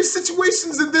so many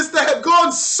situations in this that have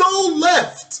gone so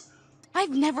left? I've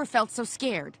never felt so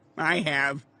scared. I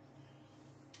have.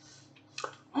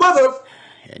 Mother...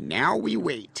 And now we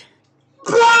wait.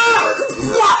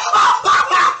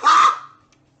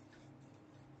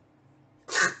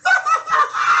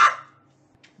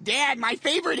 Dad, my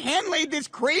favorite hen laid this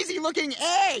crazy-looking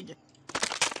egg.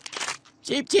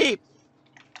 Cheep, cheep.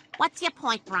 What's your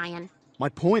point, Brian? My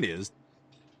point is...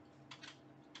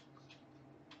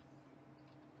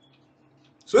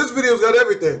 So this video's got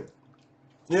everything.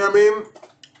 You know what I mean?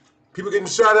 People getting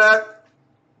shot at,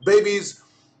 babies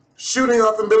shooting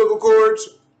off umbilical cords,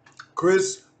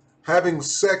 Chris having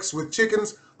sex with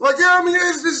chickens. Like, yeah, I mean,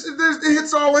 it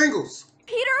hits all angles.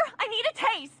 Peter, I need a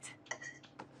taste.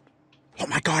 Oh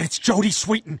my God, it's Jodie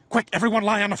Sweetin. Quick, everyone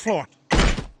lie on the floor.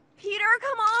 Peter,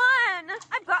 come on.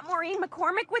 I've got Maureen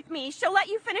McCormick with me. She'll let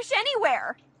you finish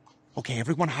anywhere. Okay,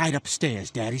 everyone hide upstairs.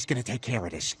 Daddy's gonna take care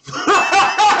of this.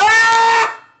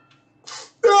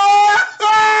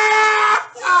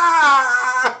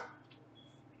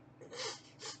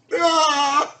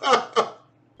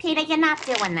 Peter, you're not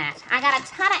doing doing that. I got a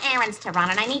ton of errands to run,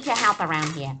 and I need your help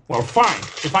around here. Well, fine.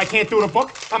 If I can't do the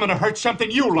book, I'm gonna hurt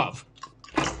something you love.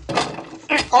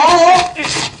 Oh!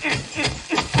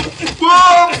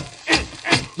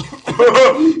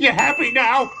 You happy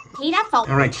now? Peter, All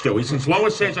right, Stewie, since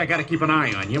Lois says I gotta keep an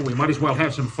eye on you, we might as well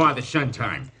have some father-son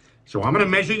time. So I'm gonna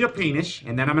measure your penis,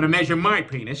 and then I'm gonna measure my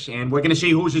penis, and we're gonna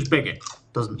see whose is bigger.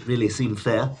 Doesn't really seem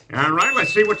fair. All right,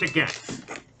 let's see what you got.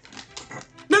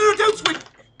 No, don't swing!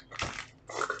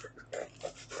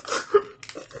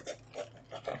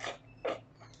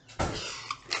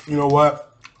 You know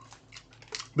what?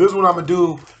 This is what I'm gonna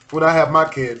do when I have my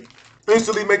kid.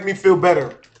 Instantly make me feel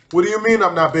better. What do you mean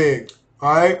I'm not big?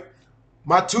 All right?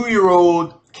 My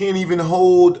 2-year-old can't even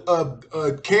hold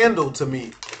a candle to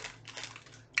me.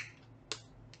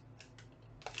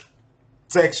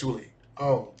 Sexually.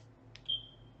 Oh.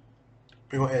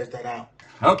 We're gonna edit that out.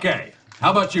 Okay.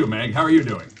 How about you, Meg? How are you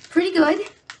doing? Pretty good.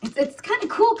 It's kind of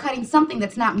cool cutting something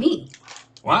that's not me.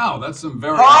 Wow, that's some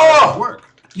very impressive work.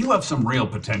 You have some real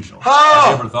potential. Have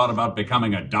you ever thought about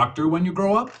becoming a doctor when you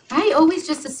grow up? I always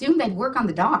just assumed I'd work on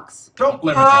the docks. Don't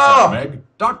limit yourself, Meg.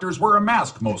 Doctors wear a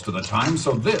mask most of the time,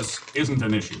 so this isn't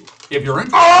an issue. If you're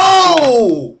interested...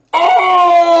 Oh! Oh!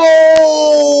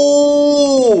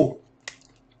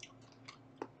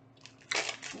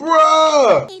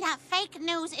 Bruh! Peter, fake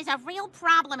news is a real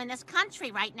problem in this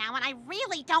country right now, and I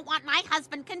really don't want my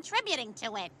husband contributing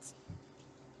to it.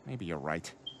 Maybe you're right.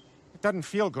 It doesn't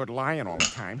feel good lying all the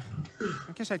time.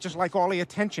 I guess I just like all the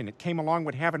attention that came along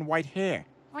with having white hair.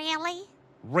 Really?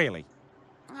 Really.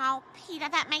 Oh, Peter,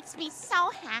 that makes me so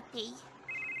happy.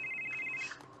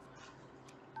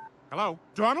 Hello?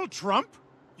 Donald Trump?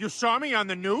 You saw me on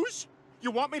the news?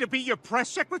 You want me to be your press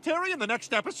secretary in the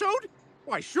next episode?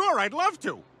 Why, sure, I'd love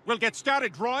to. We'll get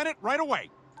started drawing it right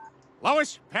away.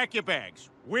 Lois, pack your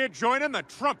bags. We're joining the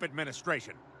Trump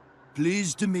administration.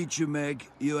 Pleased to meet you, Meg.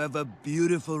 You have a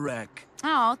beautiful rack.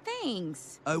 Oh,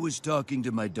 thanks. I was talking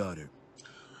to my daughter.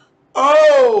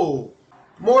 Oh!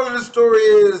 Moral of the story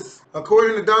is,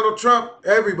 according to Donald Trump,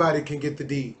 everybody can get the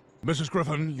D. Mrs.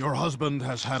 Griffin, your husband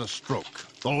has had a stroke.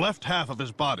 The left half of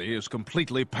his body is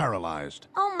completely paralyzed.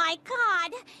 Oh, my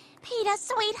God. Peter,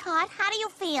 sweetheart, how do you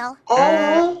feel?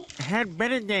 Oh! Had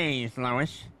better days,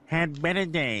 Lois. Had better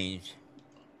days.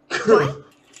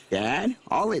 Dad,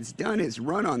 all it's done is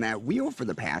run on that wheel for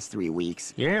the past 3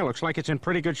 weeks. Yeah, looks like it's in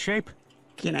pretty good shape.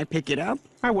 Can I pick it up?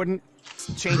 I wouldn't.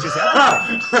 Changes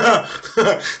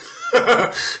everything.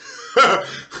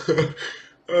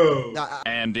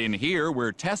 And in here,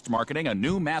 we're test marketing a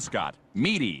new mascot,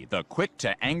 Meaty, the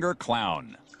quick-to-anger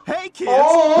clown. Hey, kids!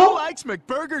 Oh. Who likes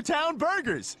McBurgertown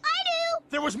burgers? I do!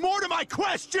 There was more to my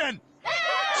question!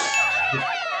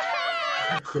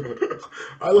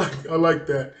 I like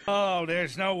that. Oh,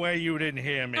 there's no way you didn't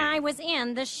hear me. I was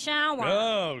in the shower.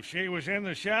 Oh, she was in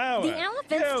the shower. The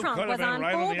elephant's trunk was on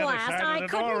full blast. I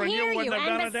couldn't hear you,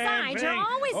 and besides, you're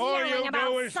always yelling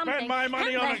about something. My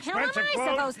money How on the hell am expensive I clothes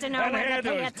supposed to know and where to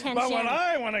pay hairdos. attention? But when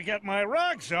I want to get my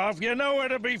rocks off, you know where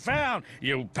to be found.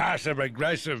 You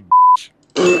passive-aggressive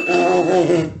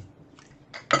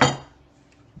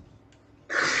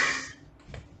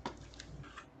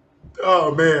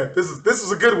Oh man, this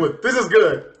is a good one. This is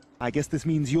good. I guess this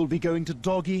means you'll be going to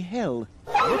doggy hell.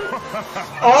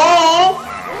 Oh!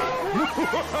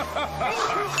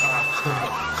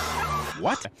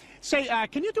 What? Say,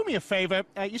 can you do me a favor?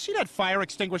 You see that fire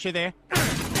extinguisher there? Dad,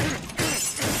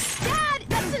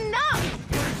 that's enough!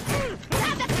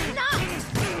 Dad, that's enough!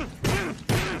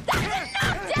 That's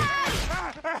enough, Dad!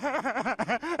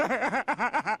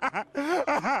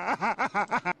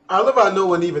 I love how no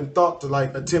one even thought to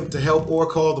like attempt to help or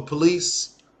call the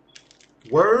police.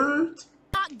 Word?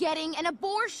 Not getting an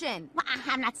abortion. Well,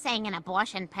 I'm not saying an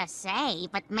abortion per se,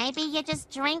 but maybe you just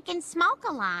drink and smoke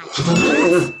a lot.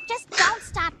 Just don't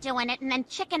stop doing it and then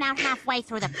chicken out halfway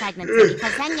through the pregnancy,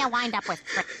 because then you wind up with...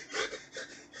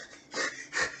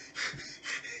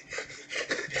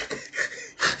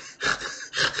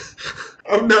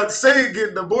 I'm not saying get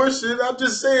an abortion. I'm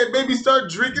just saying maybe start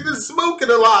drinking and smoking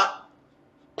a lot.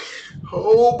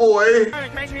 Oh boy.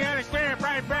 Make me understand,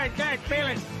 bright,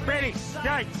 feeling pretty,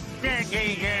 drive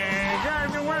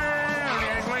the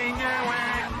world,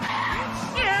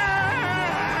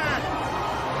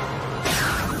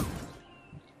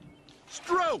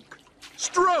 Stroke!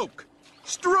 Stroke!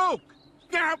 Stroke!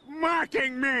 Stop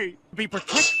mocking me! Be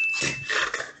protected.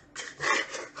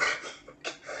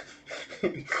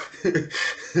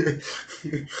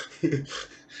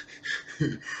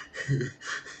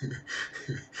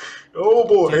 Oh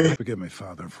boy. Forgive me,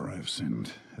 Father, for I have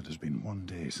sinned. It has been 1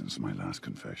 day since my last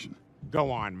confession. Go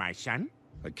on, my son.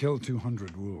 I killed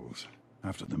 200 wolves.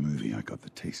 After the movie, I got the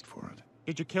taste for it.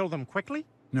 Did you kill them quickly?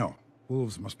 No,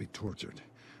 wolves must be tortured.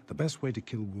 The best way to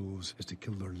kill wolves is to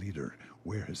kill their leader,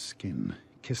 wear his skin,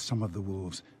 kiss some of the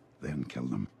wolves, then kill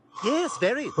them. Yes,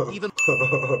 very. Even.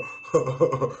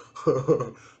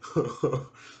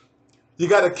 You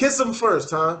gotta kiss him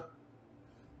first, huh?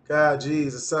 God,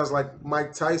 jeez, it sounds like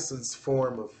Mike Tyson's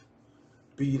form of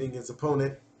beating his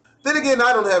opponent. Then again,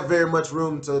 I don't have very much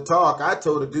room to talk. I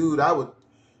told a dude I would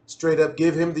straight up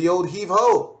give him the old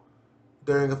heave-ho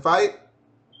during a fight,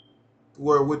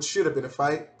 or which should have been a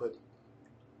fight, but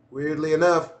weirdly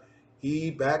enough,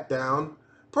 he backed down.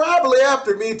 Probably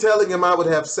after me telling him I would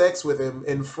have sex with him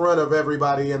in front of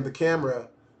everybody and the camera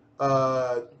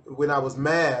when I was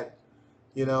mad,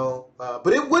 you know.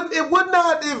 But it would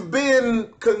not have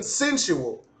been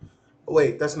consensual.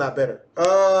 Wait, that's not better.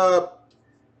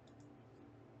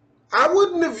 I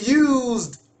wouldn't have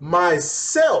used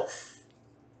myself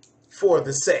for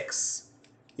the sex.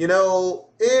 You know,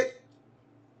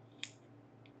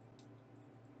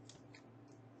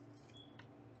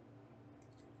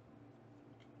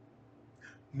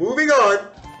 Moving on.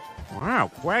 Wow,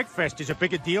 Quagfest is a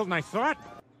bigger deal than I thought.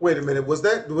 Wait a minute, was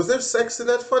there sex in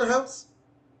that fun house?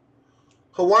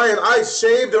 Hawaiian Ice,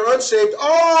 shaved or unshaved?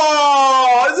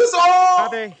 Oh, is this all?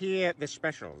 Other here, the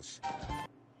specials.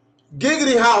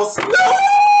 Giggity House. No!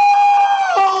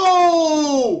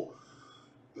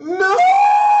 No!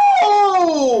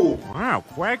 Wow,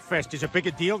 Quagfest is a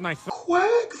bigger deal than I thought.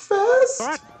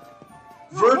 Quagfest?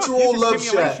 Virtual look, Love here's a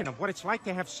simulation Shack. of what it's like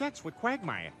to have sex with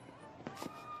Quagmire.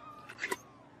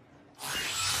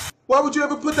 Why would you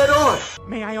ever put that on?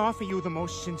 May I offer you the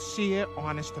most sincere,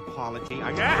 honest apology?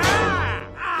 Ow!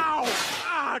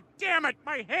 Ah, damn it!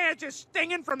 My hands are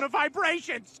stinging from the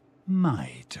vibrations!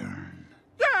 My turn.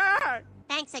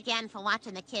 Thanks again for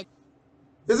watching the kids.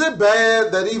 Is it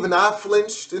bad that even I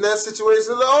flinched in that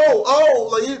situation?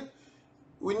 Like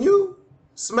when you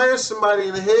smash somebody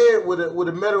in the head with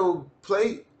a metal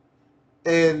plate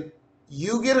and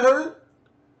you get hurt,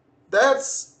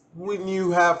 that's when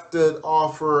you have to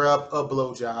offer up a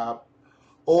blowjob,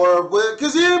 or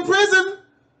because you're in prison.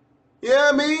 Yeah,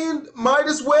 I mean, might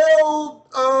as well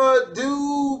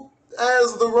do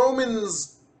as the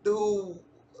Romans who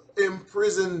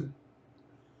imprisoned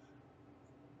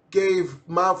gave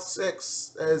mouth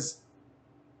sex as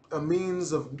a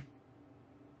means of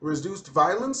reduced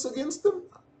violence against them.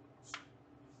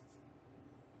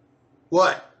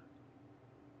 What?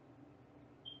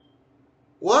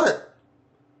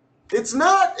 It's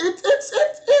not.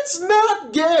 It's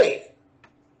not gay.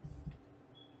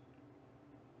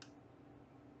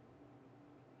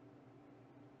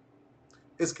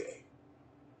 It's gay.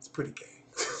 It's pretty gay.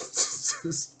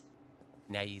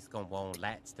 Now you's gonna want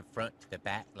latch the front to the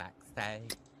back like so.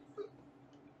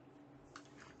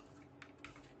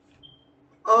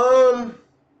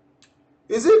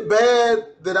 Is it bad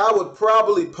that I would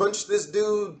probably punch this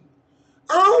dude?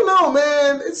 I don't know,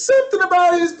 man. It's something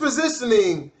about his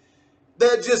positioning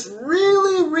that just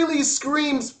really, really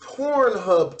screams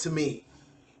Pornhub to me.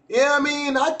 Yeah, I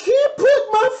mean, I can't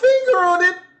put my finger on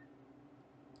it,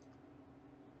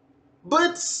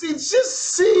 but it just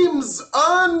seems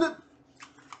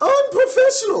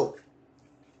unprofessional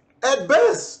at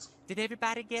best. Did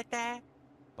everybody get that?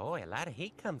 Boy, a lot of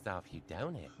heat comes off you,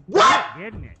 don't it? What?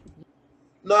 Didn't it?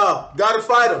 No, gotta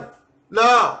fight him.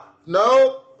 No.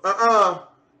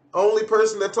 Only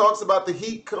person that talks about the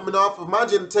heat coming off of my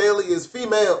genitalia is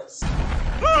females.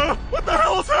 What the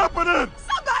hell is happening?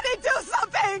 Somebody do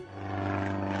something!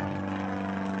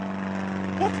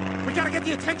 What? We gotta get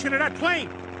the attention of that plane.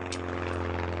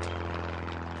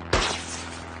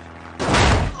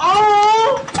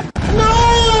 Oh!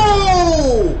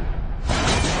 No!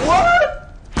 What?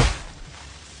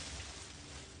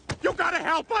 You gotta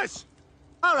help us!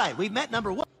 All right, we've met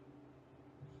number one.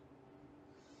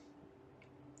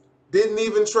 Didn't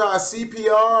even try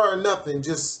CPR or nothing.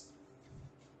 Just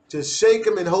shake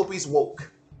him and hope he's woke.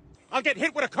 I'll get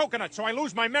hit with a coconut so I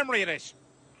lose my memory of this.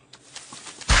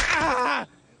 Ah!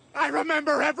 I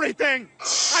remember everything!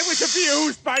 I was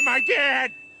abused by my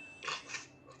dad!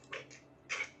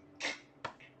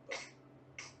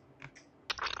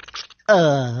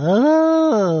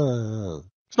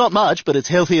 It's not much, but it's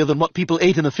healthier than what people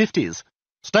ate in the 50s.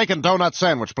 Steak and donut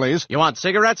sandwich, please. You want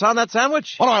cigarettes on that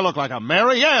sandwich? What do I look like, a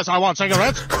Mary? Yes, I want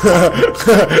cigarettes. What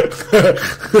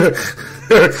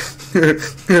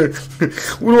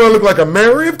do I look like, a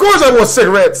Mary? Of course I want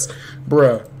cigarettes,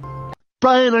 bruh.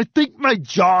 Brian, I think my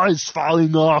jaw is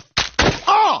falling off.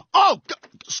 Oh,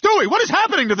 Stewie, what is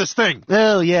happening to this thing?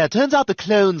 Oh, yeah, turns out the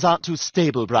clones aren't too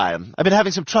stable, Brian. I've been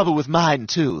having some trouble with mine,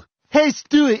 too. Hey,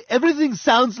 Stewie, everything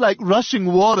sounds like rushing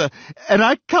water, and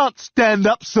I can't stand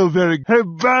up so very... Hey,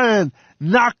 Brian,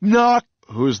 knock, knock.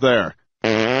 Who's there?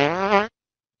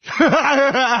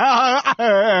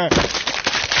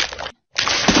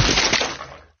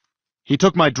 He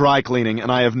took my dry cleaning,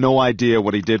 and I have no idea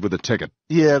what he did with the ticket.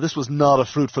 Yeah, this was not a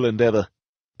fruitful endeavor.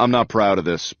 I'm not proud of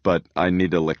this, but I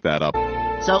need to lick that up.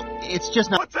 So, it's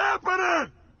just not... What's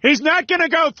happening? He's not gonna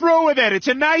go through with it. It's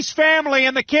a nice family,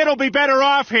 and the kid'll be better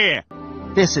off here.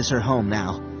 This is her home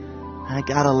now. I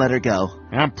gotta let her go.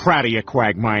 I'm proud of you,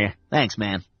 Quagmire. Thanks,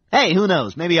 man. Hey, who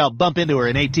knows? Maybe I'll bump into her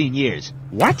in 18 years.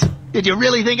 What? Did you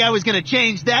really think I was gonna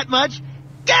change that much?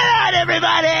 Get out,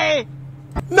 everybody!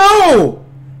 No!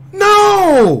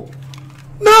 No!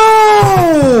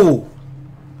 No!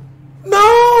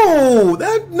 No!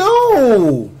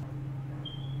 No!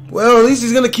 Well, at least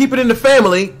he's gonna keep it in the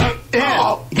family.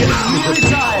 Yeah, getting really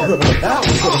tired.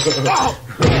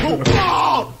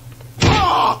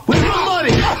 Where's my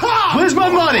money? Where's my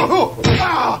money?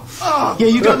 Yeah,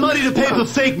 you got money to pay for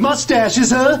fake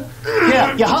mustaches, huh?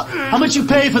 Yeah. How much you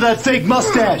pay for that fake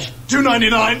mustache?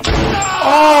 $2.99.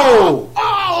 Oh!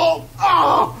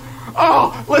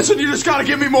 Listen, you just gotta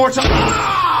give me more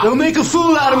time. Don't make a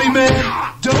fool out of me, man.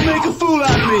 Don't make a fool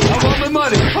out of me. I want my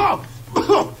money.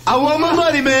 I want my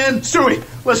money, man. Stewie,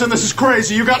 listen, this is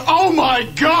crazy. You got... Oh, my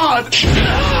God!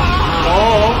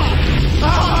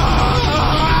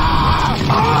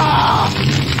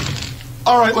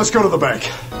 All right, let's go to the bank.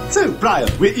 So, Brian,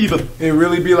 we're even. It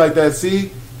really be like that.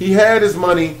 See, he had his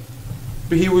money,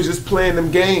 but he was just playing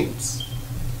them games.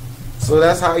 So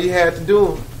that's how you had to do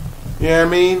them. You know what I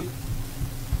mean?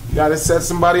 You gotta set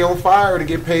somebody on fire to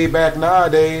get paid back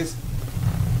nowadays.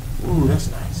 Ooh, that's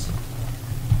nice.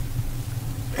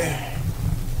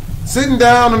 Sitting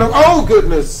down on a... Oh,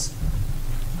 goodness.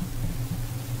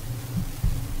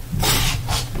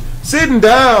 Sitting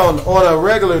down on a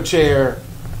regular chair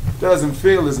doesn't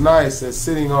feel as nice as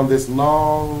sitting on this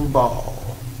long ball.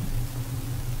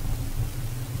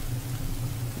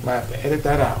 I have to edit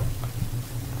that out.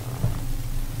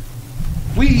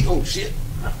 Oh shit.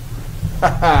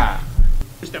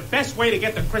 The best way to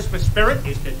get the Christmas spirit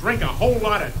is to drink a whole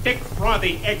lot of thick,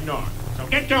 frothy eggnog. So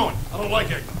get going. I don't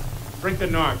like it. Drink the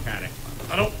nog, Carter.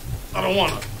 I don't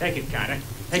want to. Take it, Carter.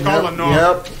 Take all the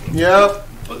nog. Yep.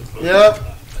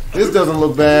 This doesn't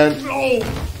look bad. No.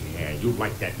 Yeah, you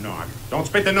like that nog. Don't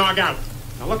spit the nog out.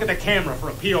 Now look at the camera for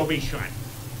a POV shot.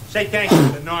 Say thank you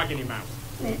for the nog in your mouth.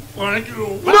 Thank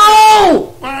you.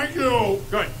 No! Thank you.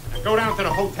 Good. Now go down to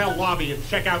the hotel lobby and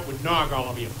check out with nog all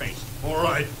over your face. All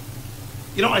right.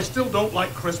 You know, I still don't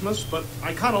like Christmas, but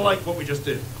I kind of like what we just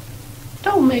did.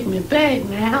 Don't make me beg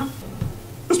now.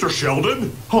 Mr.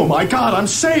 Sheldon? Oh my God, I'm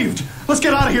saved! Let's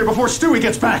get out of here before Stewie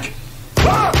gets back!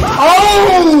 Oh,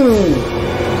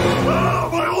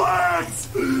 my legs!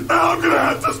 Now I'm gonna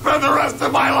have to spend the rest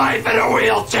of my life in a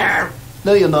wheelchair!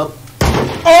 No, you're not.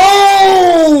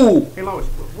 Oh! Hey, Lois,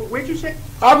 where'd you sit?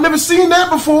 I've never seen that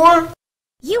before.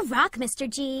 You rock, Mr.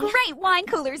 G. Great wine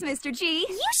coolers, Mr. G.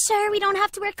 You sure we don't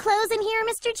have to wear clothes in here,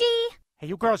 Mr. G? Hey,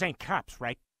 you girls ain't cops,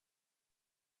 right?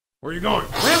 Where are you going?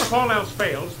 Well, if all else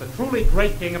fails, the truly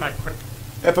great thing about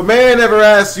Christmas... If a man ever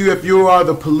asks you if you are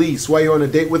the police while you're on a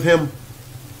date with him,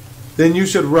 then you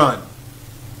should run.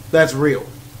 That's real.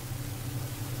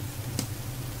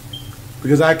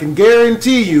 Because I can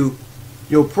guarantee you,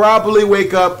 you'll probably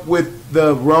wake up with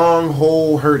the wrong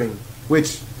hole hurting.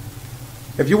 Which,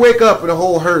 if you wake up and the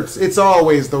hole hurts, it's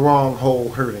always the wrong hole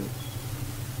hurting.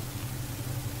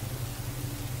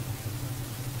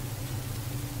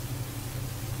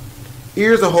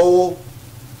 Here's a hole.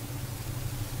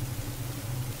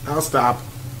 I'll stop.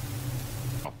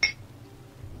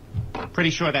 Pretty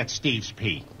sure that's Steve's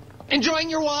pee. Enjoying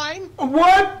your wine?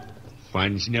 What?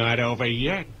 Fun's not over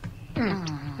yet.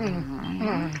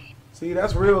 See,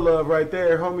 that's real love right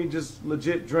there. Homie just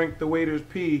legit drank the waiter's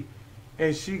pee,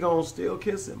 and she gonna still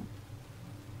kiss him.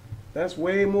 That's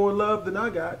way more love than I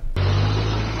got.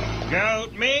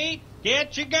 Goat meat?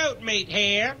 Get your goat meat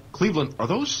here. Cleveland, are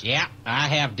those? Yeah, I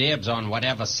have dibs on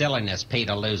whatever silliness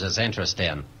Peter loses interest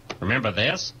in. Remember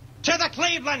this? To the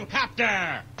Cleveland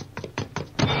copter!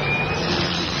 The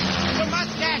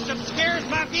mustache obscures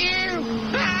my view!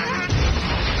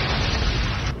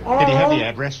 Did he have the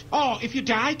address? Oh, if you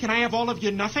die, can I have all of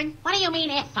your nothing? What do you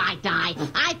mean if I die?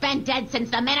 I've been dead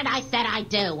since the minute I said I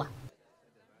do.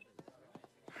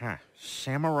 Huh.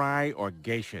 Samurai or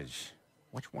geishas?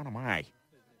 Which one am I?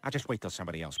 I'll just wait till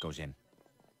somebody else goes in.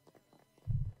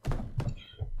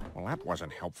 Well, that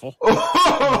wasn't helpful.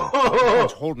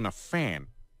 Someone's holding a fan.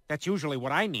 That's usually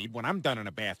what I need when I'm done in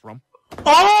a bathroom.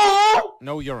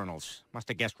 No urinals. Must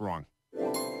have guessed wrong.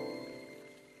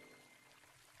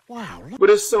 Wow, But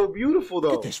it's so beautiful, though.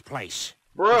 look at this place.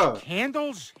 Bruh.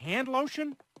 Candles, hand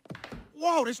lotion.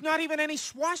 Whoa, there's not even any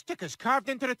swastikas carved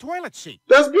into the toilet seat.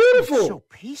 That's beautiful. It's so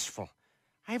peaceful.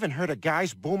 I haven't heard a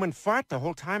guy's booming fart the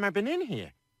whole time I've been in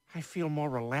here. I feel more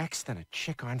relaxed than a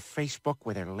chick on Facebook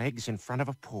with her legs in front of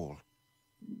a pool.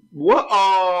 What?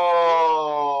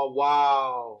 Oh,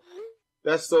 wow.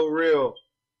 That's so real.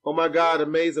 Oh my God,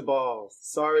 Amazeballs.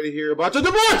 Sorry to hear about your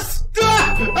divorce.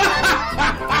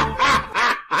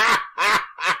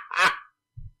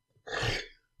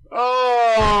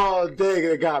 Oh, dang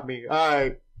it, got me. All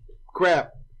right.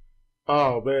 Crap.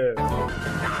 Oh, man.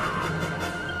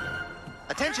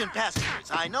 Attention passengers,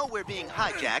 I know we're being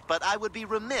hijacked, but I would be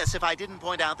remiss if I didn't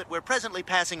point out that we're presently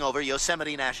passing over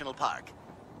Yosemite National Park.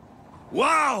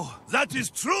 Wow, that is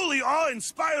truly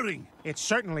awe-inspiring. It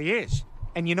certainly is.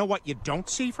 And you know what you don't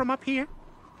see from up here?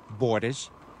 Borders.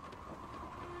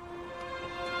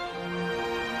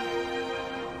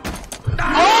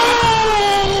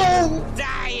 Oh!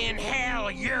 Die in hell,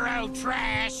 Euro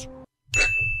trash!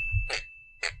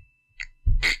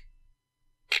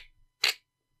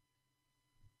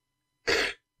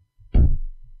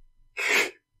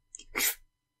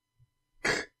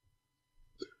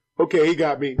 Okay, he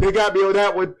got me. They got me on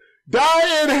that one.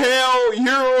 Die in hell,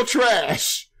 Euro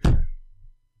trash.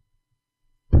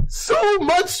 So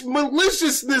much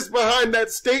maliciousness behind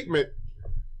that statement.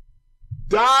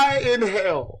 Die in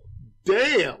hell.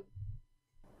 Damn.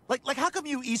 Like, how come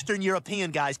you Eastern European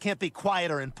guys can't be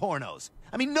quieter in pornos?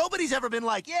 I mean, nobody's ever been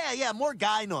like, yeah, more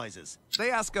guy noises.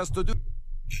 They ask us to do...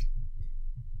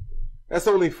 That's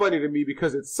only funny to me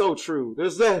because it's so true.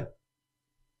 There's that.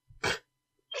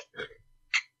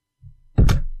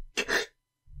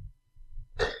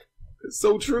 It's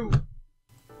so true.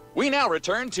 We now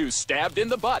return to Stabbed in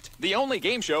the Butt, the only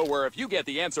game show where if you get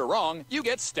the answer wrong, you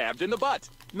get stabbed in the butt.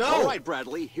 No. All right,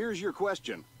 Bradley, here's your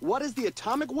question. What is the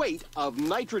atomic weight of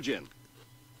nitrogen?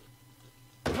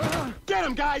 Get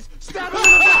him, guys! Stab him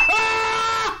in the butt!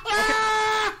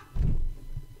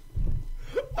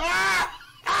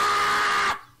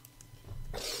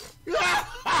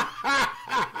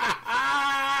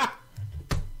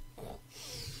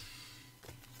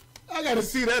 I gotta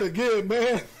see that again,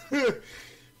 man.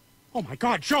 Oh my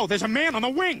God, Joe, there's a man on the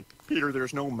wing. Peter,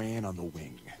 there's no man on the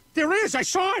wing. There is, I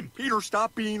saw him. Peter,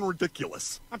 stop being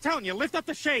ridiculous. I'm telling you, lift up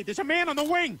the shade. There's a man on the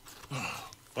wing.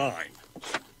 Fine.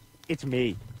 It's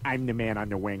me. I'm the man on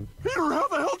the wing. Peter, how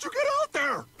the hell did you get out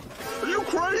there? Are you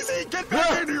crazy? Get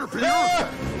back into here, Peter!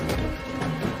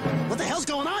 What the hell's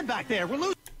going on back there?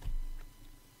 We're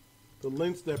The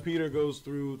lengths that Peter goes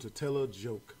through to tell a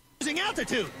joke. losing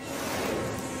altitude.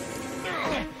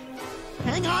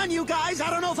 Hang on, you guys.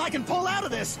 I don't know if I can pull out of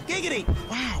this. Giggity.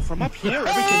 Wow, from up here,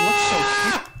 everything looks so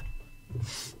cute.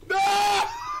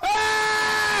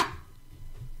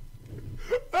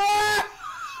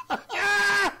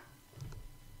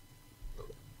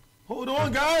 Hold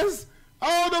on, guys. I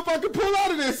don't know if I can pull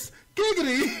out of this.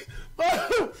 Giggity.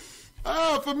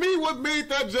 For me, what made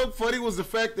that joke funny was the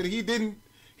fact that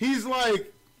he's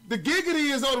like, the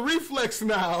giggity is on reflex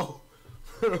now.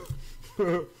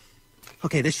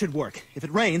 Okay, this should work. If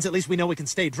it rains, at least we know we can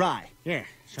stay dry. Yeah,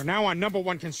 so now our number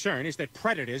one concern is that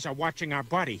predators are watching our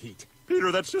body heat.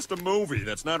 Peter, that's just a movie.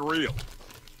 That's not real.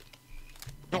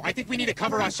 No, I think we need to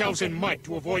cover ourselves in mud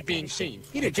to avoid being seen.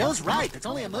 Peter, Joe's right. It's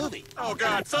only a movie. Oh,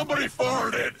 God, somebody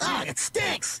farted. Ah, it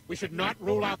stinks. We should not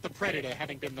rule out the predator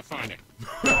having been the farter.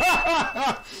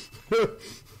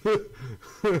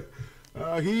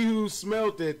 He who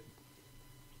smelt it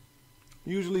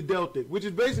usually dealt it, which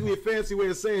is basically a fancy way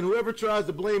of saying whoever tries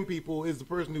to blame people is the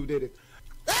person who did it.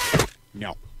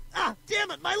 No. Ah,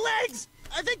 damn it, my legs!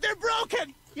 I think they're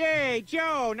broken! Yay,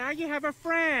 Joe, now you have a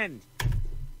friend.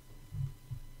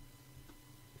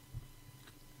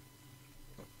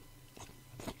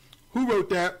 Who wrote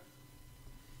that?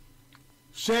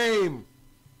 Shame.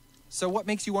 So what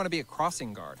makes you want to be a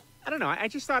crossing guard? I don't know, I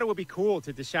just thought it would be cool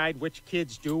to decide which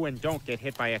kids do and don't get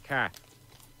hit by a car.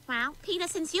 Well, Peter,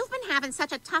 since you've been having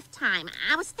such a tough time,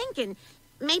 I was thinking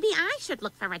maybe I should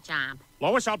look for a job.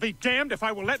 Lois, I'll be damned if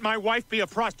I will let my wife be a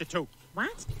prostitute.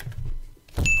 What?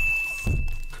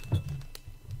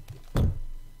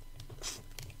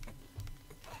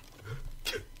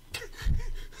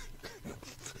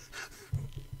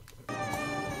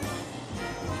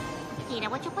 Peter,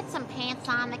 would you put some pants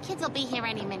on? The kids will be here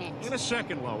any minute. In a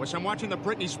second, Lois. I'm watching the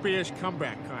Britney Spears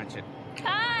comeback concert.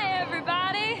 Hi,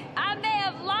 everybody. I may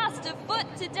have lost a foot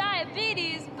to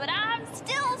diabetes, but I'm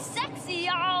still sexy,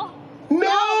 y'all. No!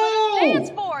 I'll dance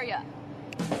for you.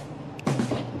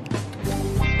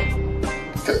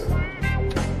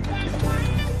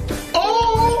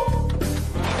 Oh!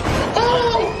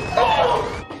 Oh!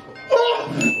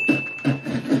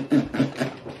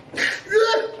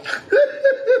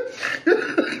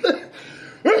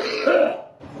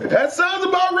 That sounds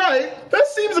about right. That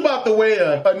seems about the way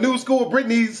a new school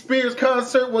Britney Spears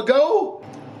concert would go.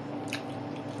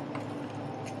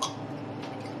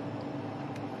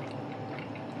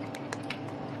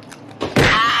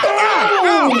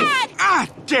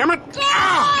 Damn it!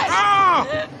 Ow!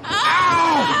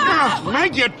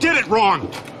 Meg, you did it wrong!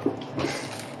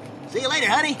 See you later,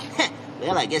 honey.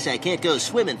 Well, I guess I can't go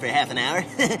swimming for half an hour.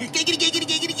 Giggity, giggity,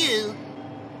 giggity, goo.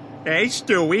 Hey,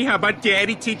 Stewie, how about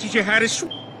Daddy teaches you how to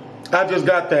swim? I just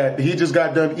got that. He just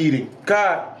got done eating.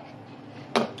 God.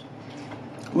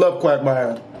 Love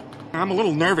Quagmire. I'm a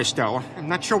little nervous, though. I'm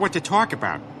not sure what to talk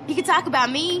about. You can talk about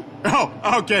me. Oh,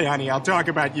 okay, honey, I'll talk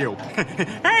about you.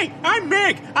 Hey, I'm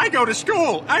Meg. I go to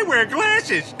school. I wear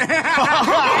glasses.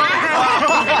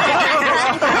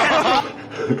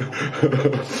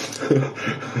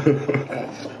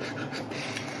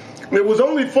 It was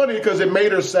only funny because it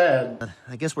made her sad.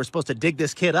 I guess we're supposed to dig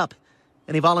this kid up.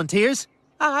 Any volunteers?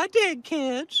 I dig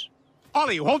kids.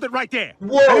 Ollie, hold it right there.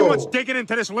 Whoa. Anyone's digging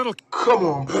into this little... Come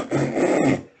on.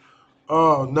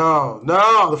 Oh, no.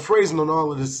 The phrasing on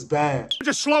all of this is bad. You're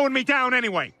just slowing me down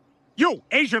anyway. You,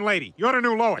 Asian lady, you're the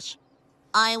new Lois.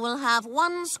 I will have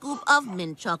 1 scoop of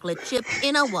mint chocolate chip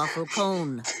in a waffle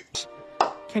cone.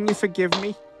 Can you forgive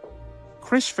me?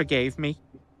 Chris forgave me.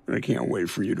 I can't wait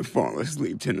for you to fall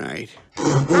asleep tonight.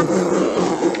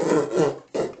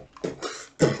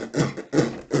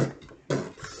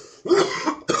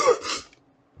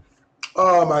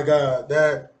 Oh my God,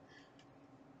 that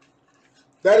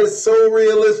is so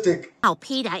realistic. Oh,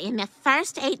 Peter, in the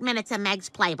first 8 minutes of Meg's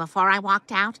play before I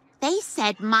walked out, they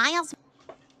said Miles...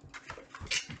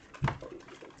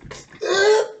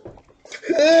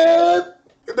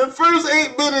 The first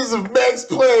 8 minutes of Meg's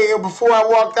play and before I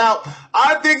walked out,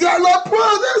 I think I love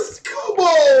brothers. Come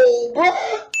on, bro.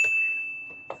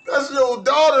 That's your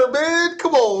daughter, man.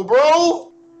 Come on, bro.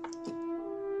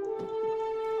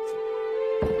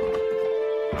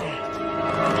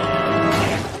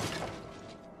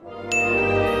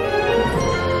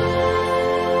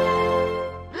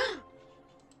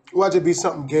 Watch it be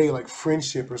something gay like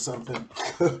friendship or something.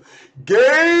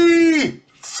 Gay!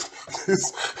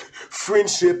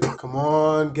 Friendship. Come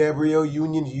on, Gabrielle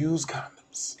Union, use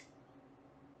condoms.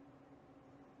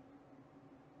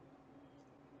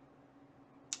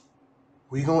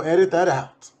 We gonna edit that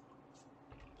out.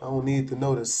 I don't need to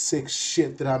know the sick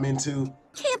shit that I'm into.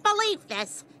 Can't believe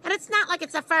this. And it's not like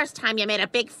it's the first time you made a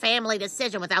big family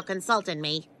decision without consulting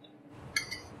me.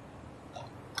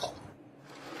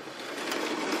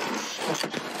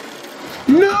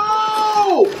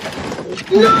 No!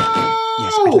 No!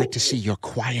 Yes, I'd like to see your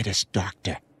quietest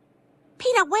doctor.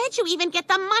 Peter, where'd you even get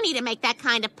the money to make that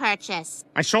kind of purchase?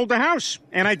 I sold the house,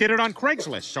 and I did it on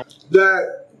Craigslist, so...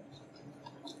 That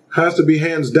has to be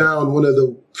hands down one of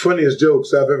the funniest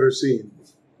jokes I've ever seen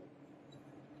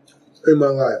in my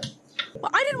life.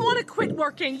 Well, I didn't want to quit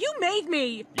working. You made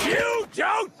me. You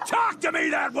don't talk to me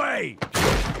that way!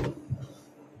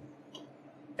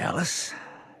 Alice,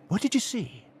 what did you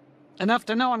see? Enough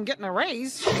to know I'm getting a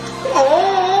raise.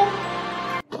 Oh!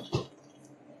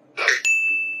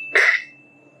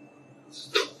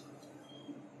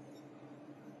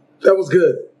 That was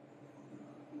good.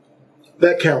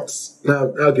 That counts.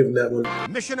 I'll give him that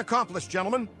one. Mission accomplished,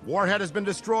 gentlemen. Warhead has been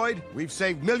destroyed. We've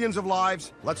saved millions of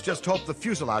lives. Let's just hope the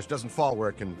fuselage doesn't fall where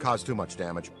it can cause too much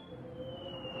damage.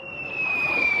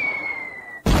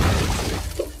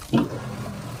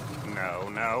 No,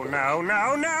 no, no,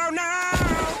 no, no,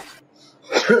 no!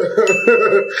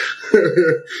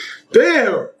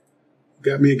 Damn!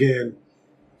 Got me again.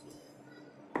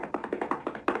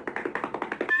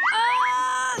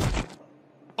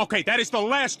 Okay, that is the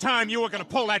last time you are gonna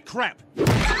pull that crap.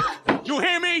 You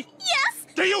hear me? Yes!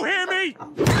 Do you hear me?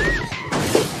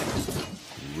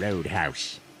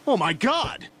 Roadhouse. Oh my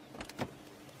God!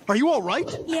 Are you all right?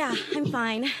 Yeah, I'm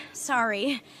fine.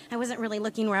 Sorry. I wasn't really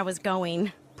looking where I was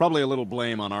going. Probably a little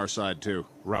blame on our side, too.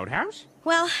 Roadhouse?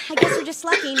 Well, I guess we're just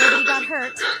lucky nobody got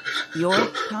hurt. Your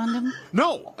condom?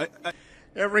 No!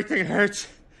 Everything hurts.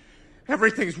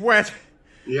 Everything's wet.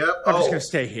 Yep. I'm just gonna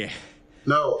stay here.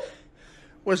 No.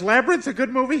 Was Labyrinth a good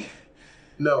movie?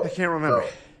 No. I can't remember.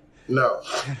 No.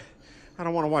 I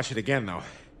don't want to watch it again, though.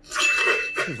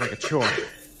 Seems like a chore.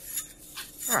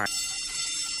 All right.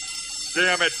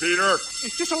 Damn it, Peter.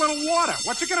 It's just a little water.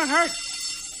 What's it gonna hurt?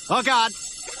 Oh, God.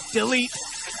 Delete.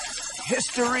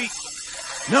 History.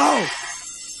 No!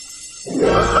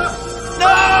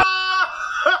 No!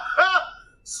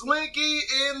 Slinky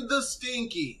in the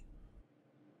stinky.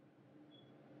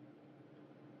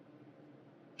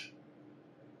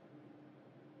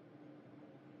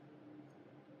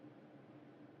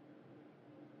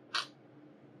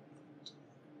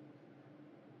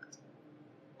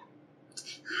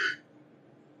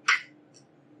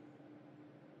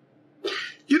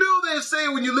 say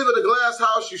when you live in a glass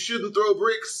house, you shouldn't throw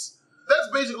bricks? That's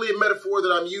basically a metaphor that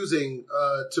I'm using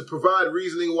to provide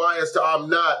reasoning why as to I'm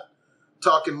not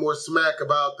talking more smack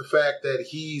about the fact that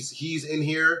he's in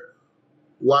here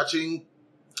watching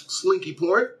slinky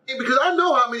porn. Because I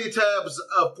know how many tabs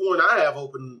of porn I have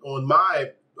open on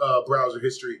my browser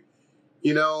history,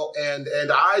 you know, and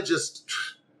I just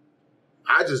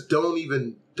don't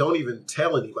even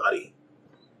tell anybody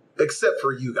except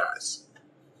for you guys.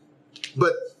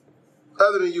 But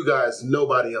other than you guys,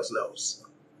 nobody else knows.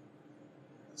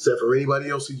 Except for anybody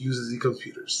else who uses the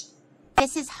computers.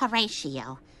 This is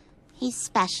Horatio. He's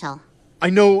special. I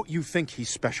know you think he's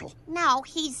special. No,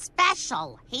 he's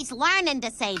special. He's learning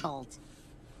disabled.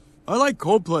 I like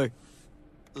Coldplay.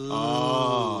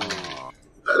 That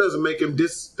doesn't make him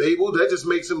disabled. That just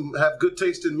makes him have good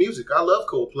taste in music. I love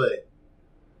Coldplay.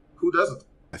 Who doesn't?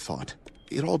 I thought.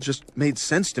 It all just made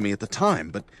sense to me at the time,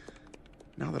 but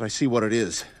now that I see what it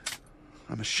is,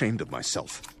 I'm ashamed of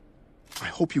myself. I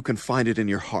hope you can find it in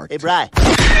your heart. Hey, Bri.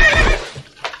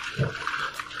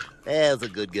 There's a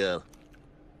good girl.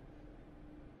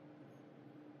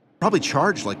 Probably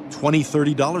charge like $20,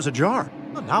 $30 a jar.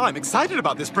 Well, now I'm excited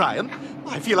about this, Brian.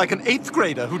 I feel like an 8th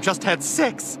grader who just had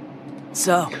sex.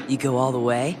 So, you go all the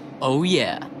way? Oh,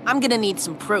 yeah. I'm gonna need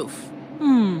some proof.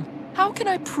 How can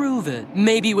I prove it?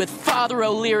 Maybe with Father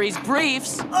O'Leary's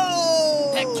briefs.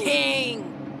 Oh! The king!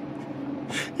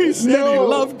 He said he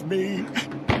loved me.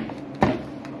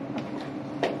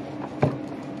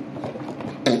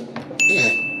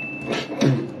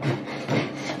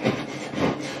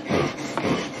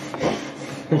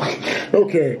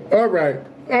 Okay, all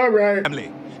right.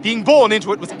 Family. Being born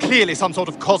into it was clearly some sort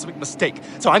of cosmic mistake,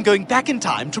 so I'm going back in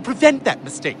time to prevent that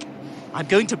mistake. I'm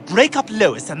going to break up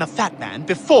Lois and the Fat Man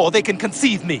before they can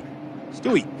conceive me.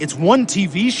 Stewie, it's one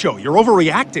TV show. You're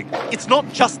overreacting. It's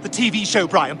not just the TV show,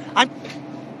 Brian.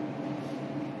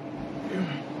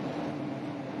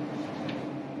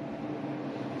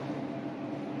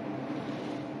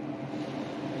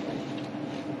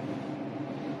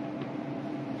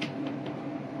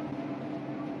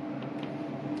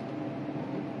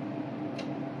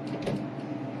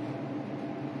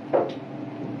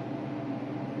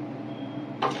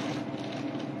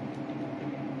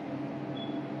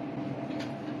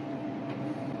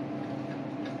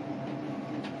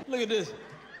 Look at this.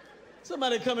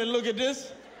 Somebody come and look at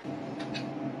this.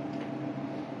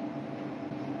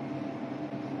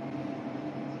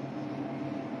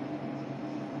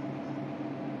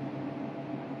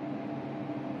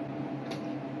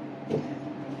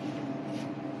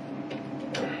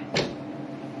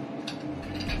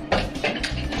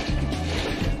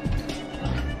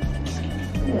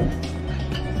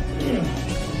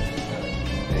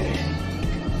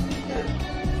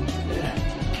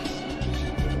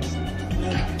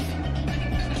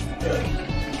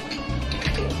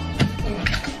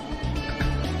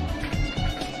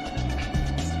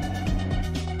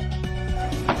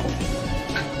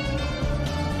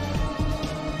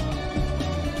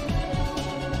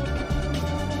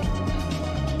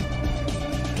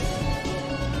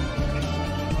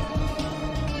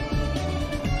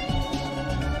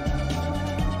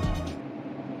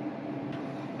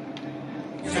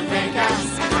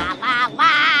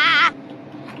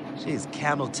 She's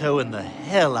camel-toeing the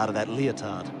hell out of that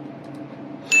leotard.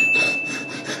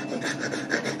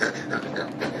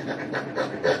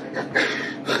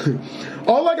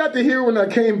 All I got to hear when I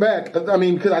came back, I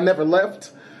mean, because I never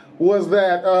left, was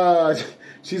that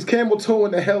she's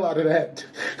camel-toeing the hell out of that.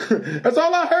 That's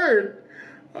all I heard.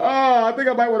 I think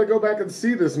I might want to go back and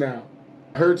see this now.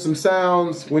 Heard some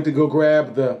sounds, went to go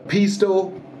grab the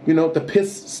pistol, you know, the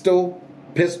pistol,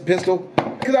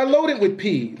 because I loaded with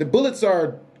P. The bullets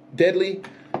are deadly,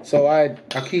 so I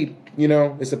keep, you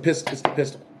know, it's the pistol.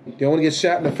 You don't want to get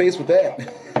shot in the face with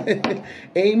that.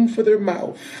 Aim for their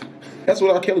mouth. That's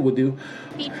what R. Kelly would do.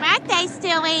 Happy birthday,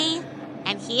 Stewie.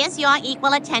 And here's your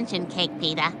equal attention cake,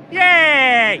 Peter.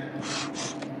 Yay!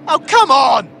 Oh, come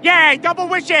on! Yay, double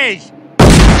wishes!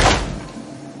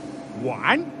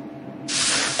 1.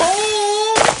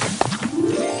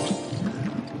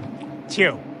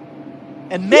 2.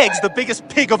 And Meg's the biggest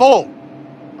pig of all.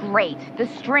 Great. The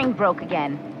string broke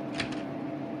again.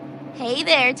 Hey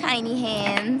there, tiny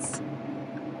hands.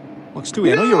 Look,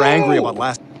 Stewie, I know you're angry about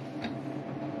last...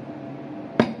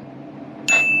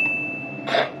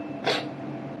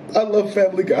 I love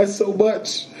Family Guy so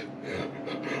much.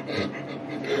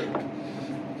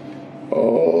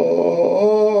 Oh.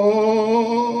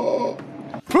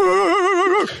 You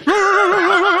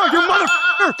motherfucker!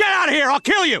 Get out of here! I'll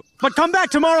kill you! But come back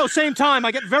tomorrow, same time.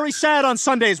 I get very sad on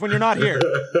Sundays when you're not here.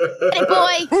 Hey,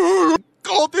 boy!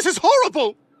 God, this is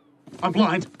horrible! I'm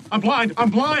blind. I'm blind. I'm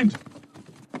blind.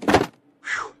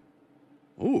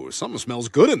 Ooh, something smells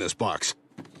good in this box.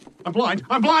 I'm blind.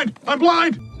 I'm blind. I'm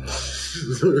blind.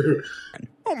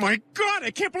 Oh my God, I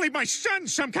can't believe my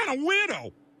son's some kind of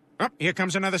weirdo. Oh, here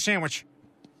comes another sandwich.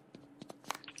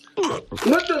 What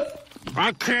the?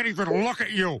 I can't even look at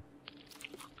you.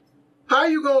 How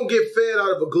you gonna get fed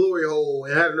out of a glory hole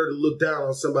and having her to look down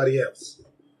on somebody else?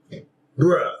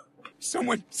 Bruh.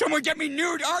 Someone get me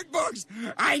nude art books.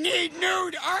 I need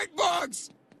nude art books.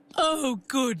 Oh,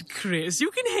 good, Chris.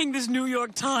 You can hang this New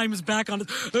York Times back on...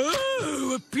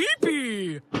 Oh, a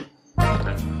pee-pee!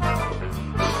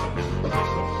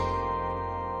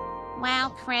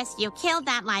 Well, Chris, you killed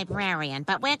that librarian,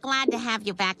 but we're glad to have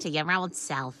you back to your old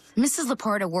self. Mrs.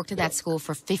 Laporta worked at that school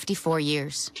for 54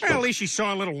 years. Well, at least she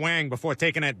saw a little wang before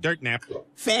taking that dirt nap.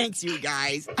 Thanks, you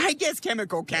guys. I guess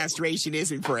chemical castration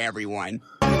isn't for everyone.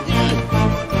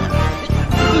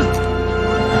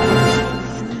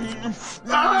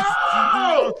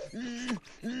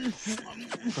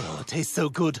 Oh, it tastes so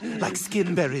good, like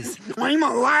skin berries. I'm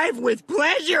alive with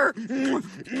pleasure.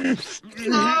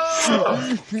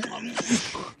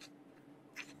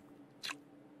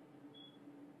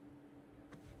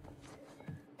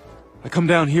 I come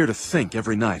down here to think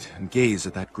every night and gaze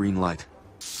at that green light.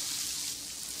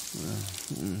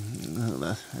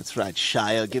 That's right,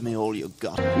 Shire. Give me all you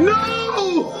got.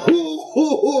 No!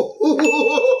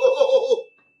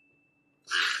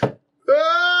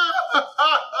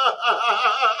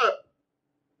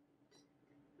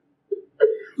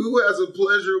 Who has a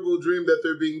pleasurable dream that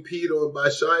they're being peed on by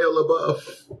Shia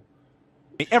LaBeouf?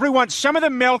 Everyone, some of the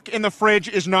milk in the fridge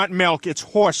is not milk, it's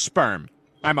horse sperm.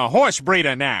 I'm a horse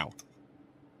breeder now.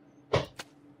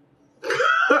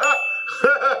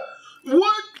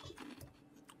 What?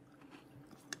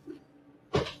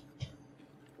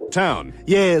 Town.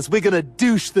 Yes, we're gonna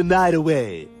douche the night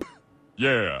away.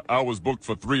 Yeah, I was booked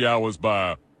for 3 hours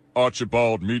by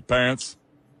Archibald Meat Pants.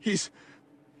 He's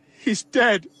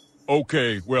dead.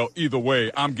 Okay, well, either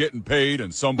way, I'm getting paid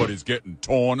and somebody's getting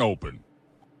torn open.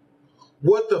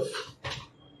 What the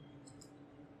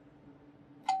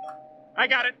I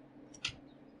got it.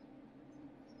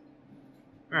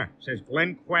 Says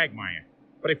Glenn Quagmire.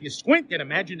 But if you squint and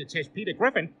imagine it says Peter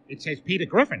Griffin, it says Peter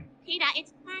Griffin. Peter,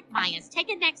 it's Quagmire's. Take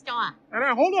it next door.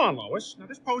 Now, hold on, Lois. Now,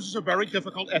 this poses a very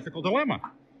difficult ethical dilemma.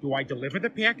 Do I deliver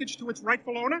the package to its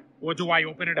rightful owner, or do I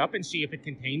open it up and see if it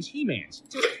contains He-Mans?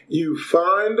 You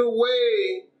find a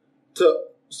way to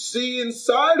see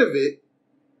inside of it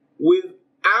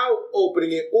without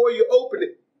opening it, or you open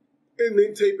it and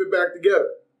then tape it back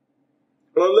together.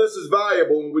 Unless it's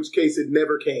valuable, in which case it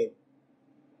never came.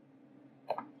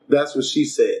 That's what she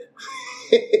said.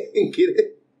 Get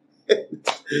it?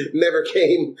 Never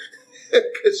came.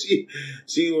 Because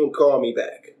she won't call me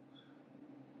back.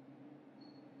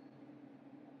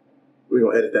 We're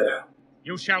going to edit that out.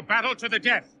 You shall battle to the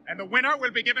death, and the winner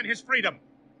will be given his freedom.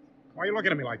 Why are you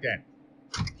looking at me like that?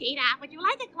 Peter, would you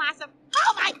like a glass of...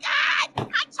 Oh, my God!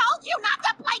 I told you not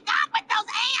to play God with those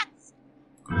ants!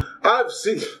 I've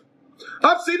seen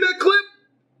that clip,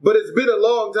 but it's been a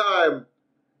long time.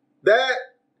 That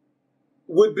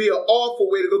would be an awful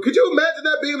way to go. Could you imagine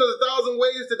that being 1,000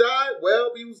 ways to die?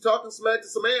 Well, he was talking smack to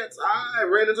some ants. I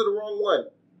ran into the wrong one.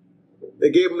 They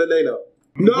gave him the nano.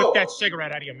 No. Put that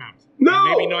cigarette out of your mouth. No.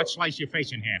 And maybe not slice your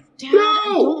face in half. Dad, I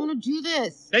don't want to do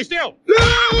this. Stay still. No!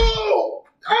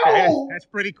 Oh! That's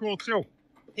pretty cool, too.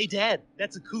 Hey, Dad,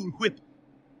 that's a cool whip.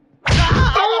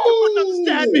 Oh! You couldn't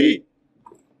understand me.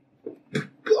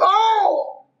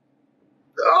 Oh!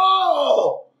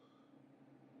 Oh!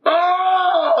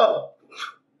 Oh!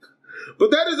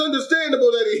 But that is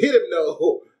understandable that he hit him,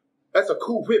 though. That's a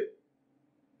cool whip.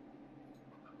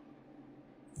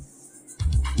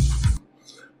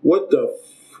 What the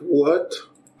what?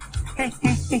 And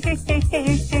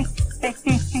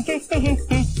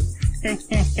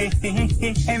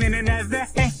then another.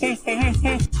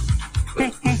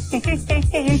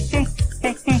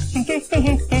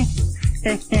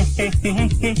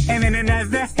 And then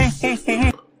another.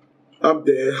 I'm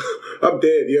dead. I'm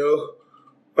dead, yo.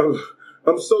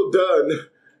 I'm so done.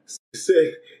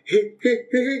 Say,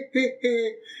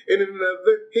 and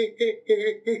another.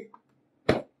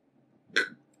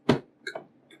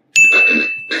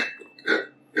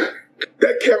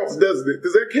 That counts, doesn't it?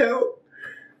 Does that count?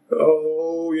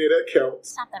 Oh, yeah, that counts.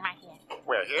 Something right here.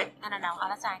 Where, here? No,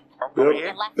 other side. Over Your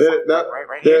here? left Yeah, side.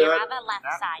 Right Your here? other left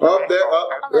side. Up there, up,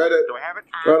 right there. Do I have it?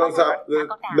 Right on top.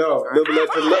 No, little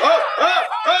left to the left.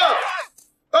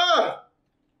 Oh!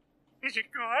 Is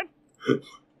it gone?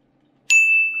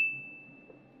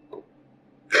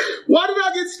 Why did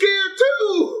I get scared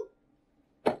too?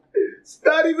 It's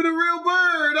not even a real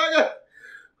bird.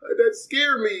 That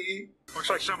scared me. Looks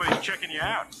like somebody's checking you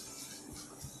out.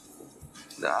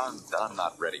 I'm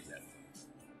not ready yet.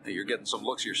 Hey, you're getting some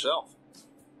looks yourself.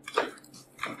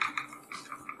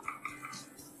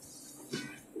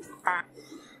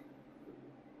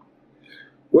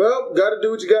 Well, gotta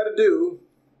do what you gotta do.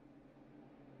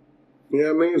 You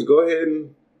know what I mean? Just go ahead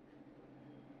and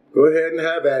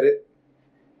have at it.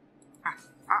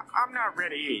 I'm not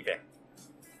ready either.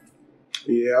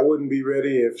 Yeah, I wouldn't be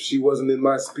ready if she wasn't in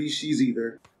my species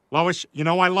either. Lois, you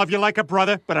know I love you like a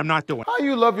brother, but I'm not doing it. How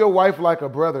you love your wife like a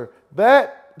brother?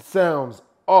 That sounds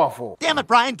awful. Damn it,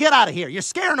 Brian, get out of here. You're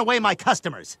scaring away my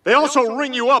customers. They also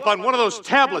ring you up on one of those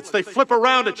tablets. They flip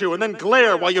around at you and then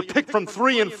glare while you pick from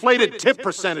 3 inflated tip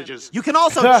percentages. You can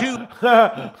also choose.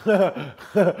 That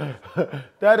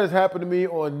has happened to me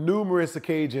on numerous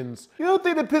occasions. You don't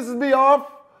think that pisses me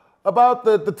off about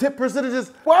the tip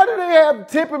percentages? Why do they have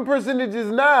tipping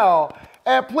percentages now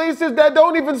at places that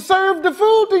don't even serve the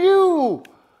food to you?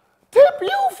 Tip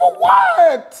you for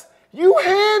what? You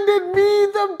handed me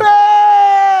the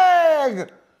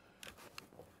bag.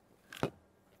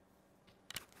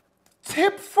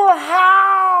 Tip for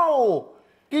how?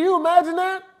 Can you imagine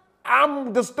that?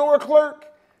 I'm the store clerk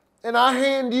and I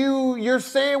hand you your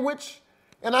sandwich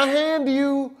and I hand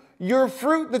you your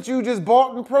fruit that you just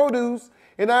bought in produce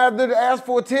and I have to ask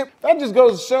for a tip. That just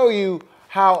goes to show you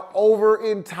how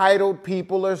over-entitled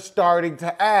people are starting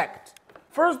to act.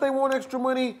 First, they want extra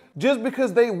money just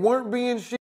because they weren't being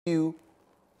shit to you.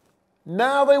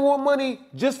 Now they want money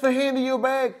just for handing you a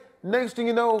bag. Next thing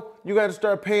you know, you got to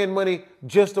start paying money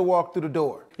just to walk through the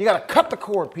door. You got to cut the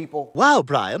cord, people. Wow,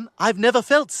 Brian, I've never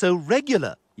felt so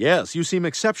regular. Yes, you seem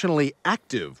exceptionally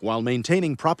active while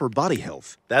maintaining proper body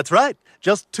health. That's right.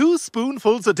 Just 2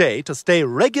 spoonfuls a day to stay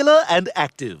regular and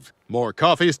active. More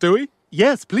coffee, Stewie?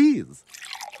 Yes, please.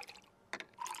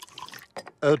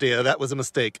 Oh dear, that was a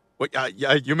mistake. What,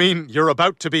 you mean you're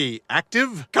about to be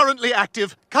active? Currently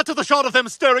active. Cut to the shot of them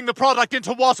stirring the product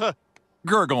into water.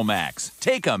 Gurgle Max.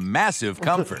 Take a massive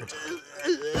comfort.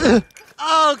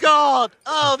 Oh, God.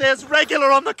 Oh, there's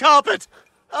regular on the carpet.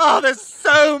 Oh, there's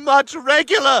so much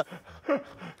regular.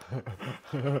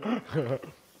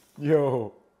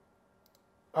 Yo,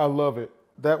 I love it.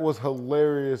 That was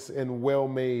hilarious and well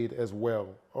made as well.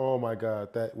 Oh my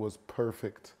God, that was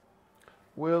perfect.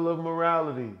 Wheel of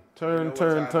morality. Turn,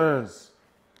 turn, turn.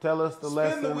 Tell us the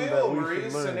lesson Spin the wheel, that we Maurice,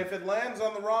 should learn. and if it lands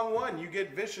on the wrong one, you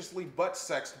get viciously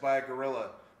butt-sexed by a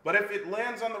gorilla. But if it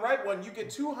lands on the right one, you get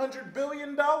 $200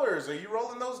 billion. Are you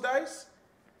rolling those dice?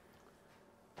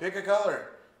 Pick a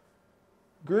color.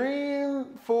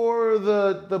 Green for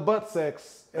the butt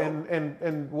sex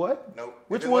and what? Nope.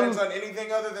 Which if it one? lands on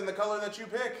anything other than the color that you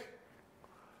pick,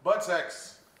 butt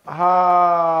sex.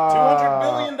 $200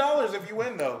 billion if you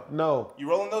win, though. No. You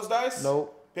rolling those dice?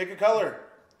 No. Pick a color.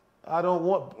 I don't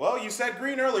want. Well, you said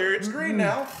green earlier. It's green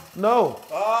now. No.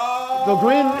 Oh. So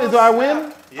green is I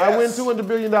win. Yes. I win $200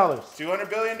 billion. $200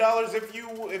 billion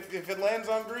if it lands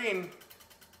on green.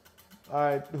 All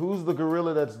right. Who's the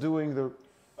gorilla that's doing the?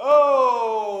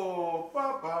 Oh.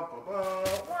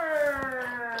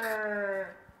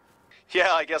 Yeah,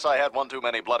 I guess I had one too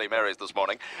many Bloody Marys this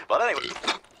morning. But anyway.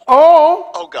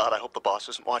 Oh! Oh, God, I hope the boss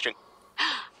isn't watching.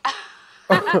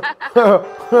 So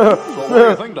what do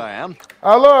you think, Diane?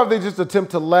 I love how they just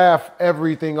attempt to laugh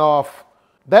everything off.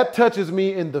 That touches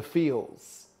me in the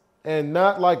feels. And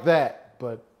not like that,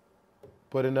 but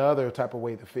in the other type of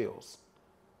way, the feels.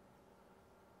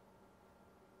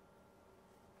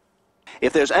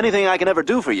 If there's anything I can ever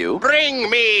do for you... Bring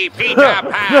me Peter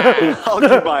Pan! I'll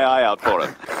keep my eye out for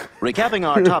him. Recapping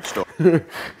our top story.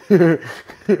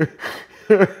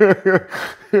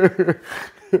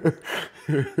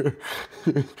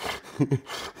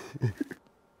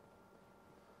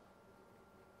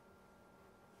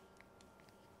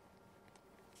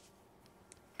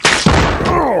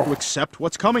 To accept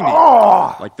what's coming to you.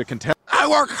 Like the contest. I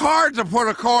work hard to put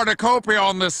a cornucopia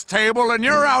on this table, and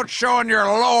you're out showing your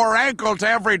lower ankle to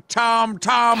every Tom,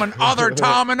 and other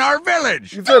Tom in our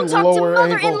village. You Don't said talk to lower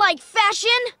mother ankle. in like fashion.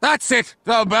 That's it.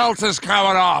 The belt is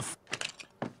coming off.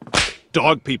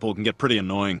 Dog people can get pretty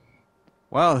annoying.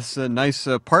 Wow, this is a nice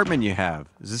apartment you have.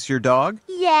 Is this your dog?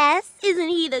 Yes, isn't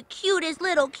he the cutest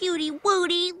little cutie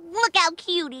wootie? Look how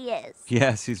cute he is.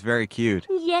 Yes, he's very cute.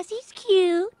 Yes, he's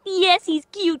cute. Yes, he's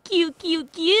cute, cute,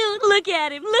 cute, cute. Look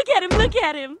at him, look at him, look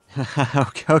at him.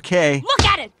 Okay. Look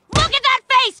at it. Look at that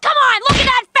face. Come on, look at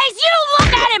that face. You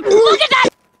look at him. Look at that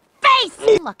face.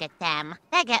 Look at them.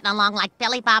 They're getting along like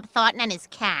Billy Bob Thornton and his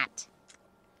cat.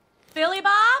 Billy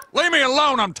Bob? Leave me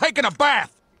alone. I'm taking a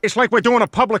bath. It's like we're doing a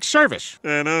public service.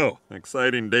 I know.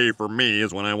 Exciting day for me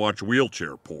is when I watch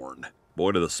wheelchair porn.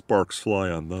 Boy, do the sparks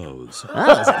fly on those.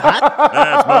 Oh, is it hot?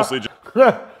 That's mostly just...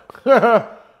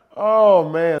 Oh,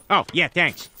 man. Oh, yeah,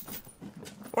 thanks.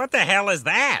 What the hell is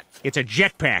that? It's a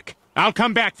jetpack. I'll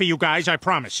come back for you guys, I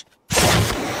promise.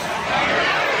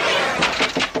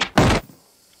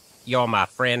 You're my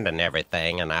friend and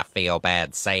everything, and I feel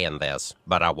bad saying this,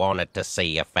 but I wanted to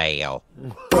see you fail.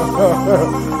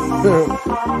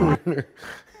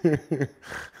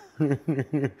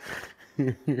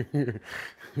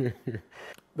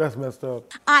 That's messed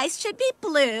up. Eyes should be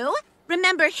blue.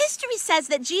 Remember, history says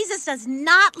that Jesus does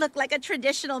not look like a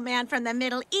traditional man from the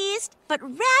Middle East, but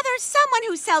rather someone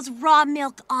who sells raw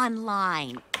milk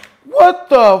online. What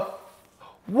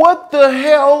the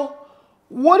hell?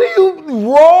 What are you,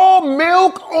 raw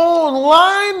milk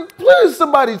online? Please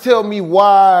somebody tell me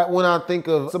why when I think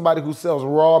of somebody who sells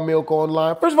raw milk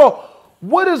online. First of all,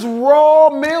 what is raw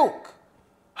milk?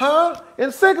 Huh?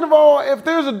 And second of all, if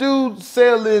there's a dude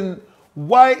selling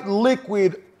white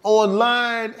liquid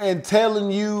online and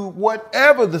telling you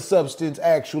whatever the substance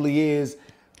actually is,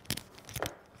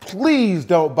 please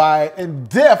don't buy it and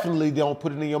definitely don't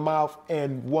put it in your mouth,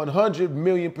 and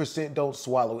 100,000,000% don't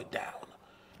swallow it down.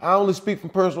 I only speak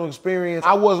from personal experience.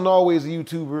 I wasn't always a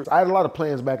YouTuber. I had a lot of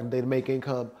plans back in the day to make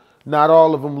income. Not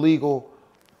all of them legal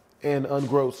and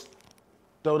ungross.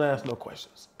 Don't ask no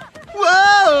questions.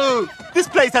 Whoa! This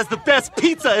place has the best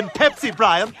pizza and Pepsi,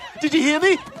 Brian. Did you hear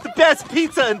me? The best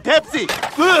pizza and Pepsi.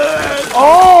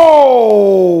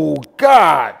 Oh,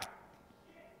 God.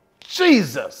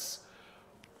 Jesus.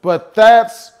 But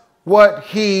that's what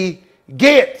he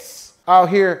gets out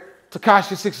here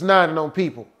Tekashi 69 on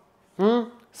people.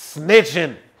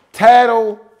 Snitching,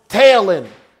 tattle-tailing,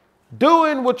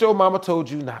 doing what your mama told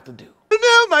you not to do.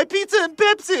 No, my pizza and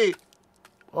Pepsi.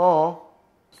 Oh.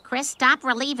 Chris, stop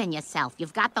relieving yourself.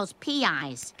 You've got those pea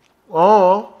eyes.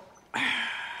 Oh.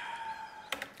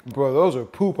 Bro, those are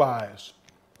poop eyes.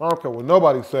 I don't care what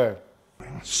nobody said.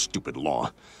 Stupid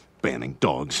law. Banning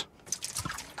dogs.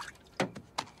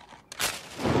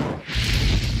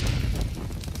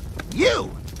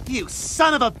 You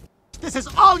son of a... This is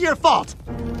all your fault.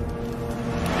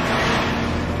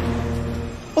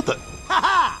 What the?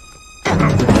 Ha-ha!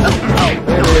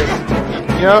 There it is.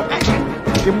 Yep.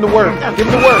 Give him the work. Give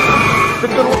him the work.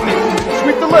 Sweep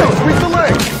the leg. Sweep the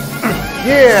leg.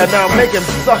 Yeah, now make him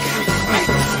suck it.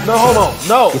 No, hold on.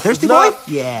 No. You thirsty boy?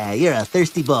 Yeah, you're a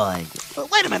thirsty boy.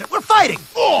 Wait a minute, we're fighting.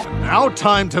 Oh, now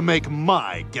time to make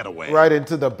my getaway. Right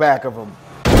into the back of him.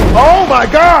 Oh my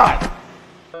God!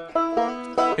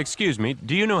 Excuse me,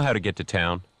 do you know how to get to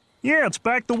town? Yeah, it's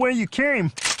back the way you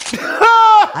came.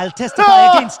 I'll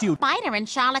testify against you. Spider in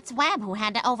Charlotte's Web who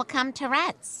had to overcome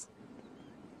Tourette's.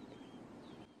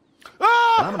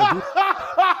 I'm gonna do...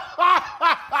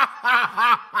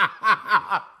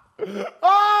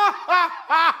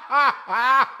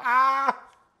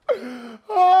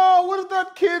 Oh, what did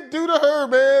that kid do to her,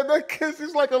 man? That kid,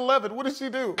 she's like 11. What did she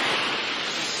do?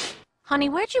 Honey,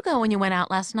 where'd you go when you went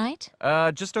out last night?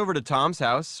 Just over to Tom's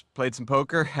house. Played some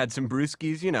poker, had some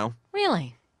brewskis, you know.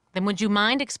 Really? Then would you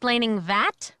mind explaining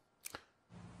that?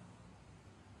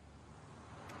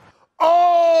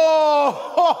 Oh!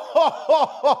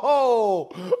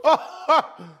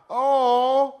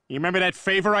 You remember that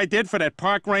favor I did for that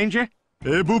park ranger?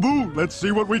 Hey, boo-boo, let's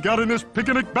see what we got in this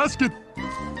picnic basket.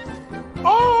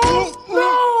 Oh,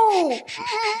 no!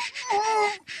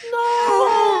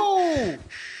 No!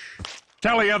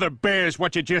 Tell the other bears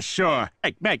what you just saw.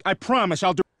 Hey, Meg, I promise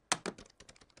I'll do...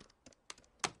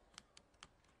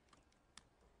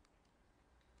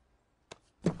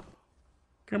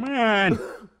 Come on.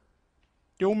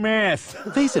 Do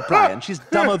math. Face it, Brian, she's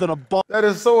dumber than a ball. That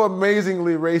is so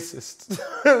amazingly racist.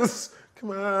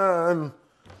 Come on.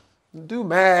 Do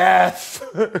math.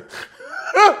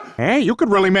 Hey, you could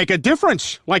really make a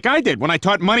difference, like I did when I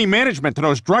taught money management to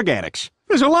those drug addicts.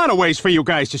 There's a lot of ways for you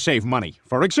guys to save money.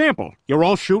 For example, you're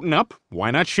all shooting up. Why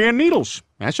not share needles?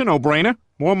 That's a no-brainer.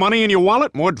 More money in your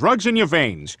wallet, more drugs in your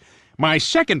veins. My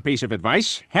second piece of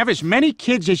advice, have as many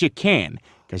kids as you can,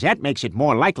 because that makes it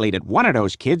more likely that one of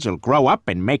those kids will grow up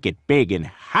and make it big in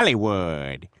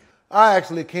Hollywood. I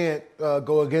actually can't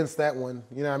go against that one.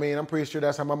 You know what I mean? I'm pretty sure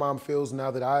that's how my mom feels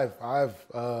now that I've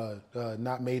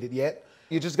not made it yet.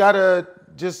 You just gotta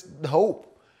just hope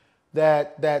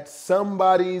that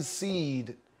somebody's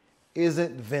seed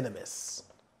isn't venomous,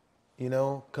 you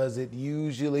know, because it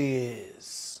usually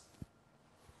is.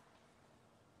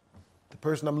 The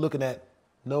person I'm looking at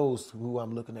knows who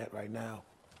I'm looking at right now.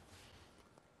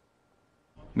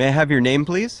 May I have your name,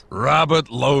 please? Robert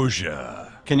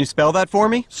Loggia. Can you spell that for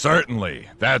me? Certainly.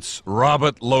 That's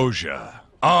Robert Loggia.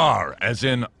 R as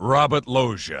in Robert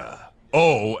Loggia.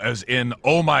 O as in,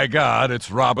 oh my God, it's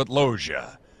Robert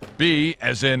Loggia. B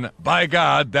as in, by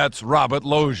God, that's Robert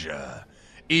Loggia.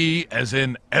 E as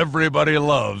in, everybody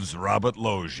loves Robert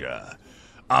Loggia.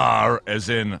 R as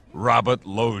in, Robert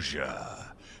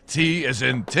Loggia. T as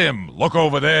in, Tim, look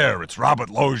over there, it's Robert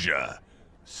Loggia.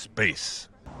 Space.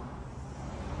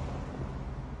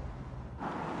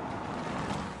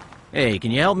 Hey,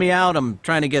 can you help me out? I'm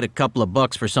trying to get a couple of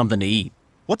bucks for something to eat.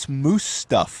 What's moose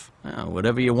stuff?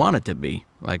 Whatever you want it to be.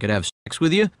 I could have sex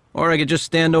with you, or I could just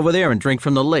stand over there and drink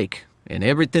from the lake, and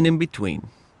everything in between.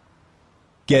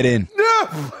 Get in.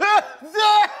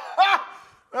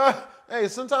 Hey,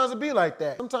 sometimes it be like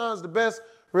that. Sometimes the best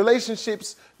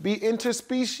relationships be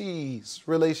interspecies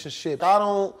relationships. I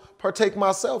don't partake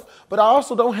myself, but I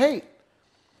also don't hate.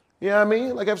 You know what I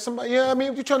mean? Like if somebody, you know what I mean?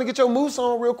 If you're trying to get your moose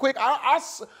on real quick.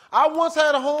 I once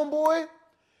had a homeboy,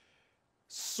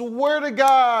 swear to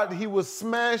God, he was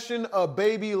smashing a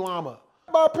baby llama.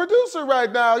 My producer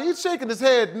right now, he's shaking his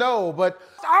head no, but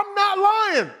I'm not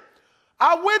lying.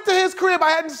 I went to his crib. I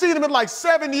hadn't seen him in like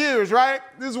 7 years, right?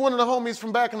 This is one of the homies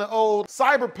from back in the old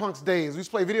Cyberpunks days. We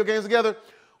used to play video games together.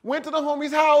 Went to the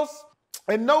homie's house,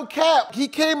 and no cap, he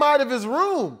came out of his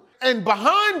room. And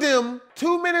behind him,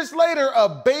 2 minutes later, a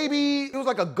baby, it was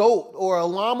like a goat or a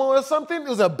llama or something. It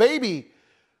was a baby.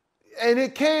 And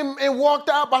it came and walked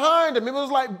out behind him. It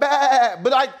was like, bah.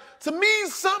 But like, to me,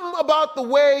 something about the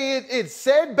way it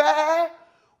said bah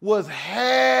was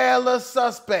hella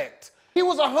suspect. He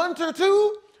was a hunter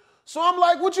too. So I'm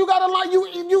like, what you gotta like,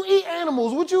 you eat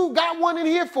animals. What you got one in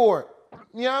here for?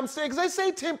 You know what I'm saying? Because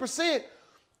they say 10%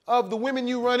 of the women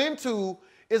you run into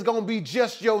is gonna be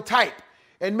just your type.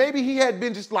 And maybe he had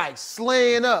been just like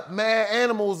slaying up mad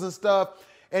animals and stuff.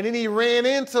 And then he ran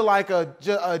into like a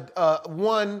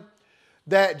one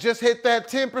that just hit that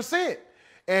 10%.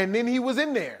 And then he was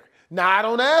in there. Now,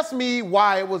 don't ask me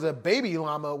why it was a baby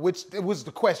llama, which it was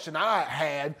the question I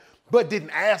had, but didn't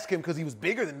ask him because he was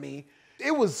bigger than me.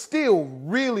 It was still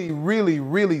really, really,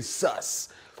 really sus.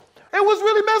 And what's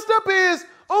really messed up is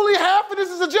only half of this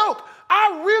is a joke.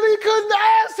 I really couldn't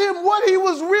ask him what he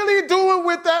was really doing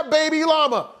with that baby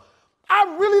llama. I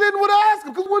really didn't want to ask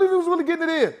him because what if he was really getting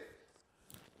it in?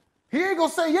 He ain't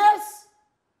gonna say yes.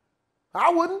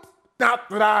 I wouldn't. Not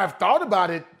that I've thought about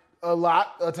it a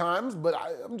lot of times, but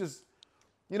I'm just,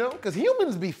 you know, because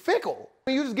humans be fickle.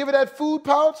 You just give her that food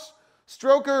pouch,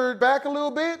 stroke her back a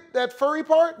little bit, that furry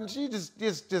part, and she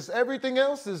just everything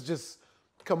else is just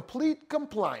complete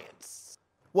compliance.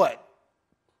 What?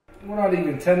 We're not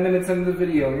even 10 minutes into the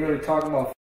video. You're already talking about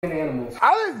f***ing animals.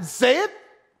 I didn't say it.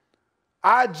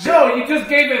 No, you just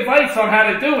gave advice on how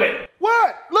to do it.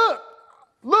 What? Look,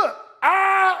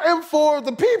 I am for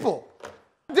the people.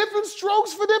 Different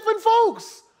strokes for different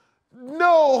folks.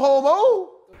 No homo.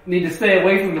 Need to stay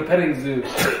away from the petting zoo.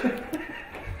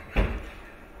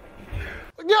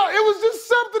 Yo, it was just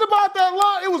something about that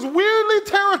line. It was weirdly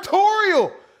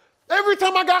territorial. Every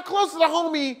time I got close to the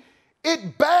homie,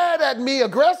 it bad at me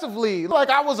aggressively,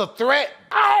 like I was a threat.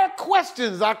 I had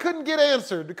questions I couldn't get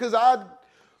answered because I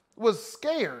was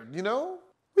scared, you know?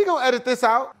 We gonna edit this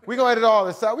out. We gonna edit all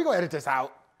this out. We gonna edit this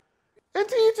out. And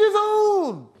to each his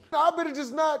own. I better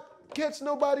just not catch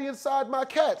nobody inside my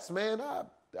cats, man.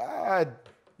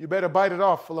 You better bite it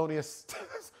off, Felonious.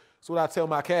 That's what I tell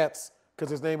my cats,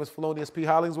 because his name is Felonious P.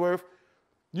 Hollingsworth.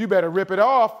 You better rip it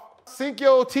off. Sink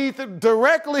your teeth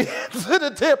directly into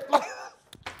the tip.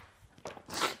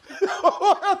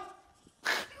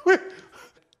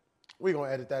 We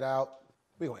gonna edit that out.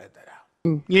 We gonna edit that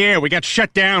out. Yeah, we got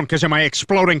shut down because of my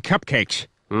exploding cupcakes.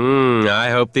 I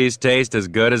hope these taste as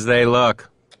good as they look.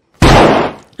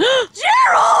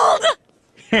 Gerald!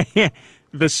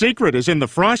 The secret is in the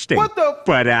frosting. What the?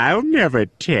 But I'll never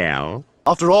tell.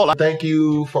 After all, thank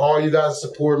you for all you guys'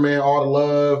 support, man, all the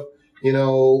love. You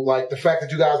know, like the fact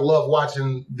that you guys love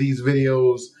watching these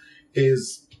videos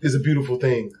is a beautiful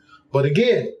thing. But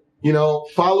again, you know,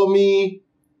 follow me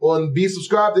be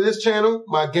subscribed to this channel,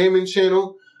 my gaming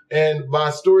channel, and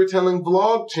my storytelling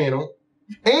vlog channel.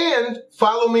 And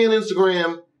follow me on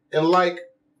Instagram and like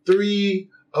 3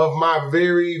 of my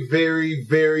very, very,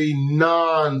 very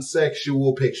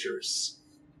non-sexual pictures.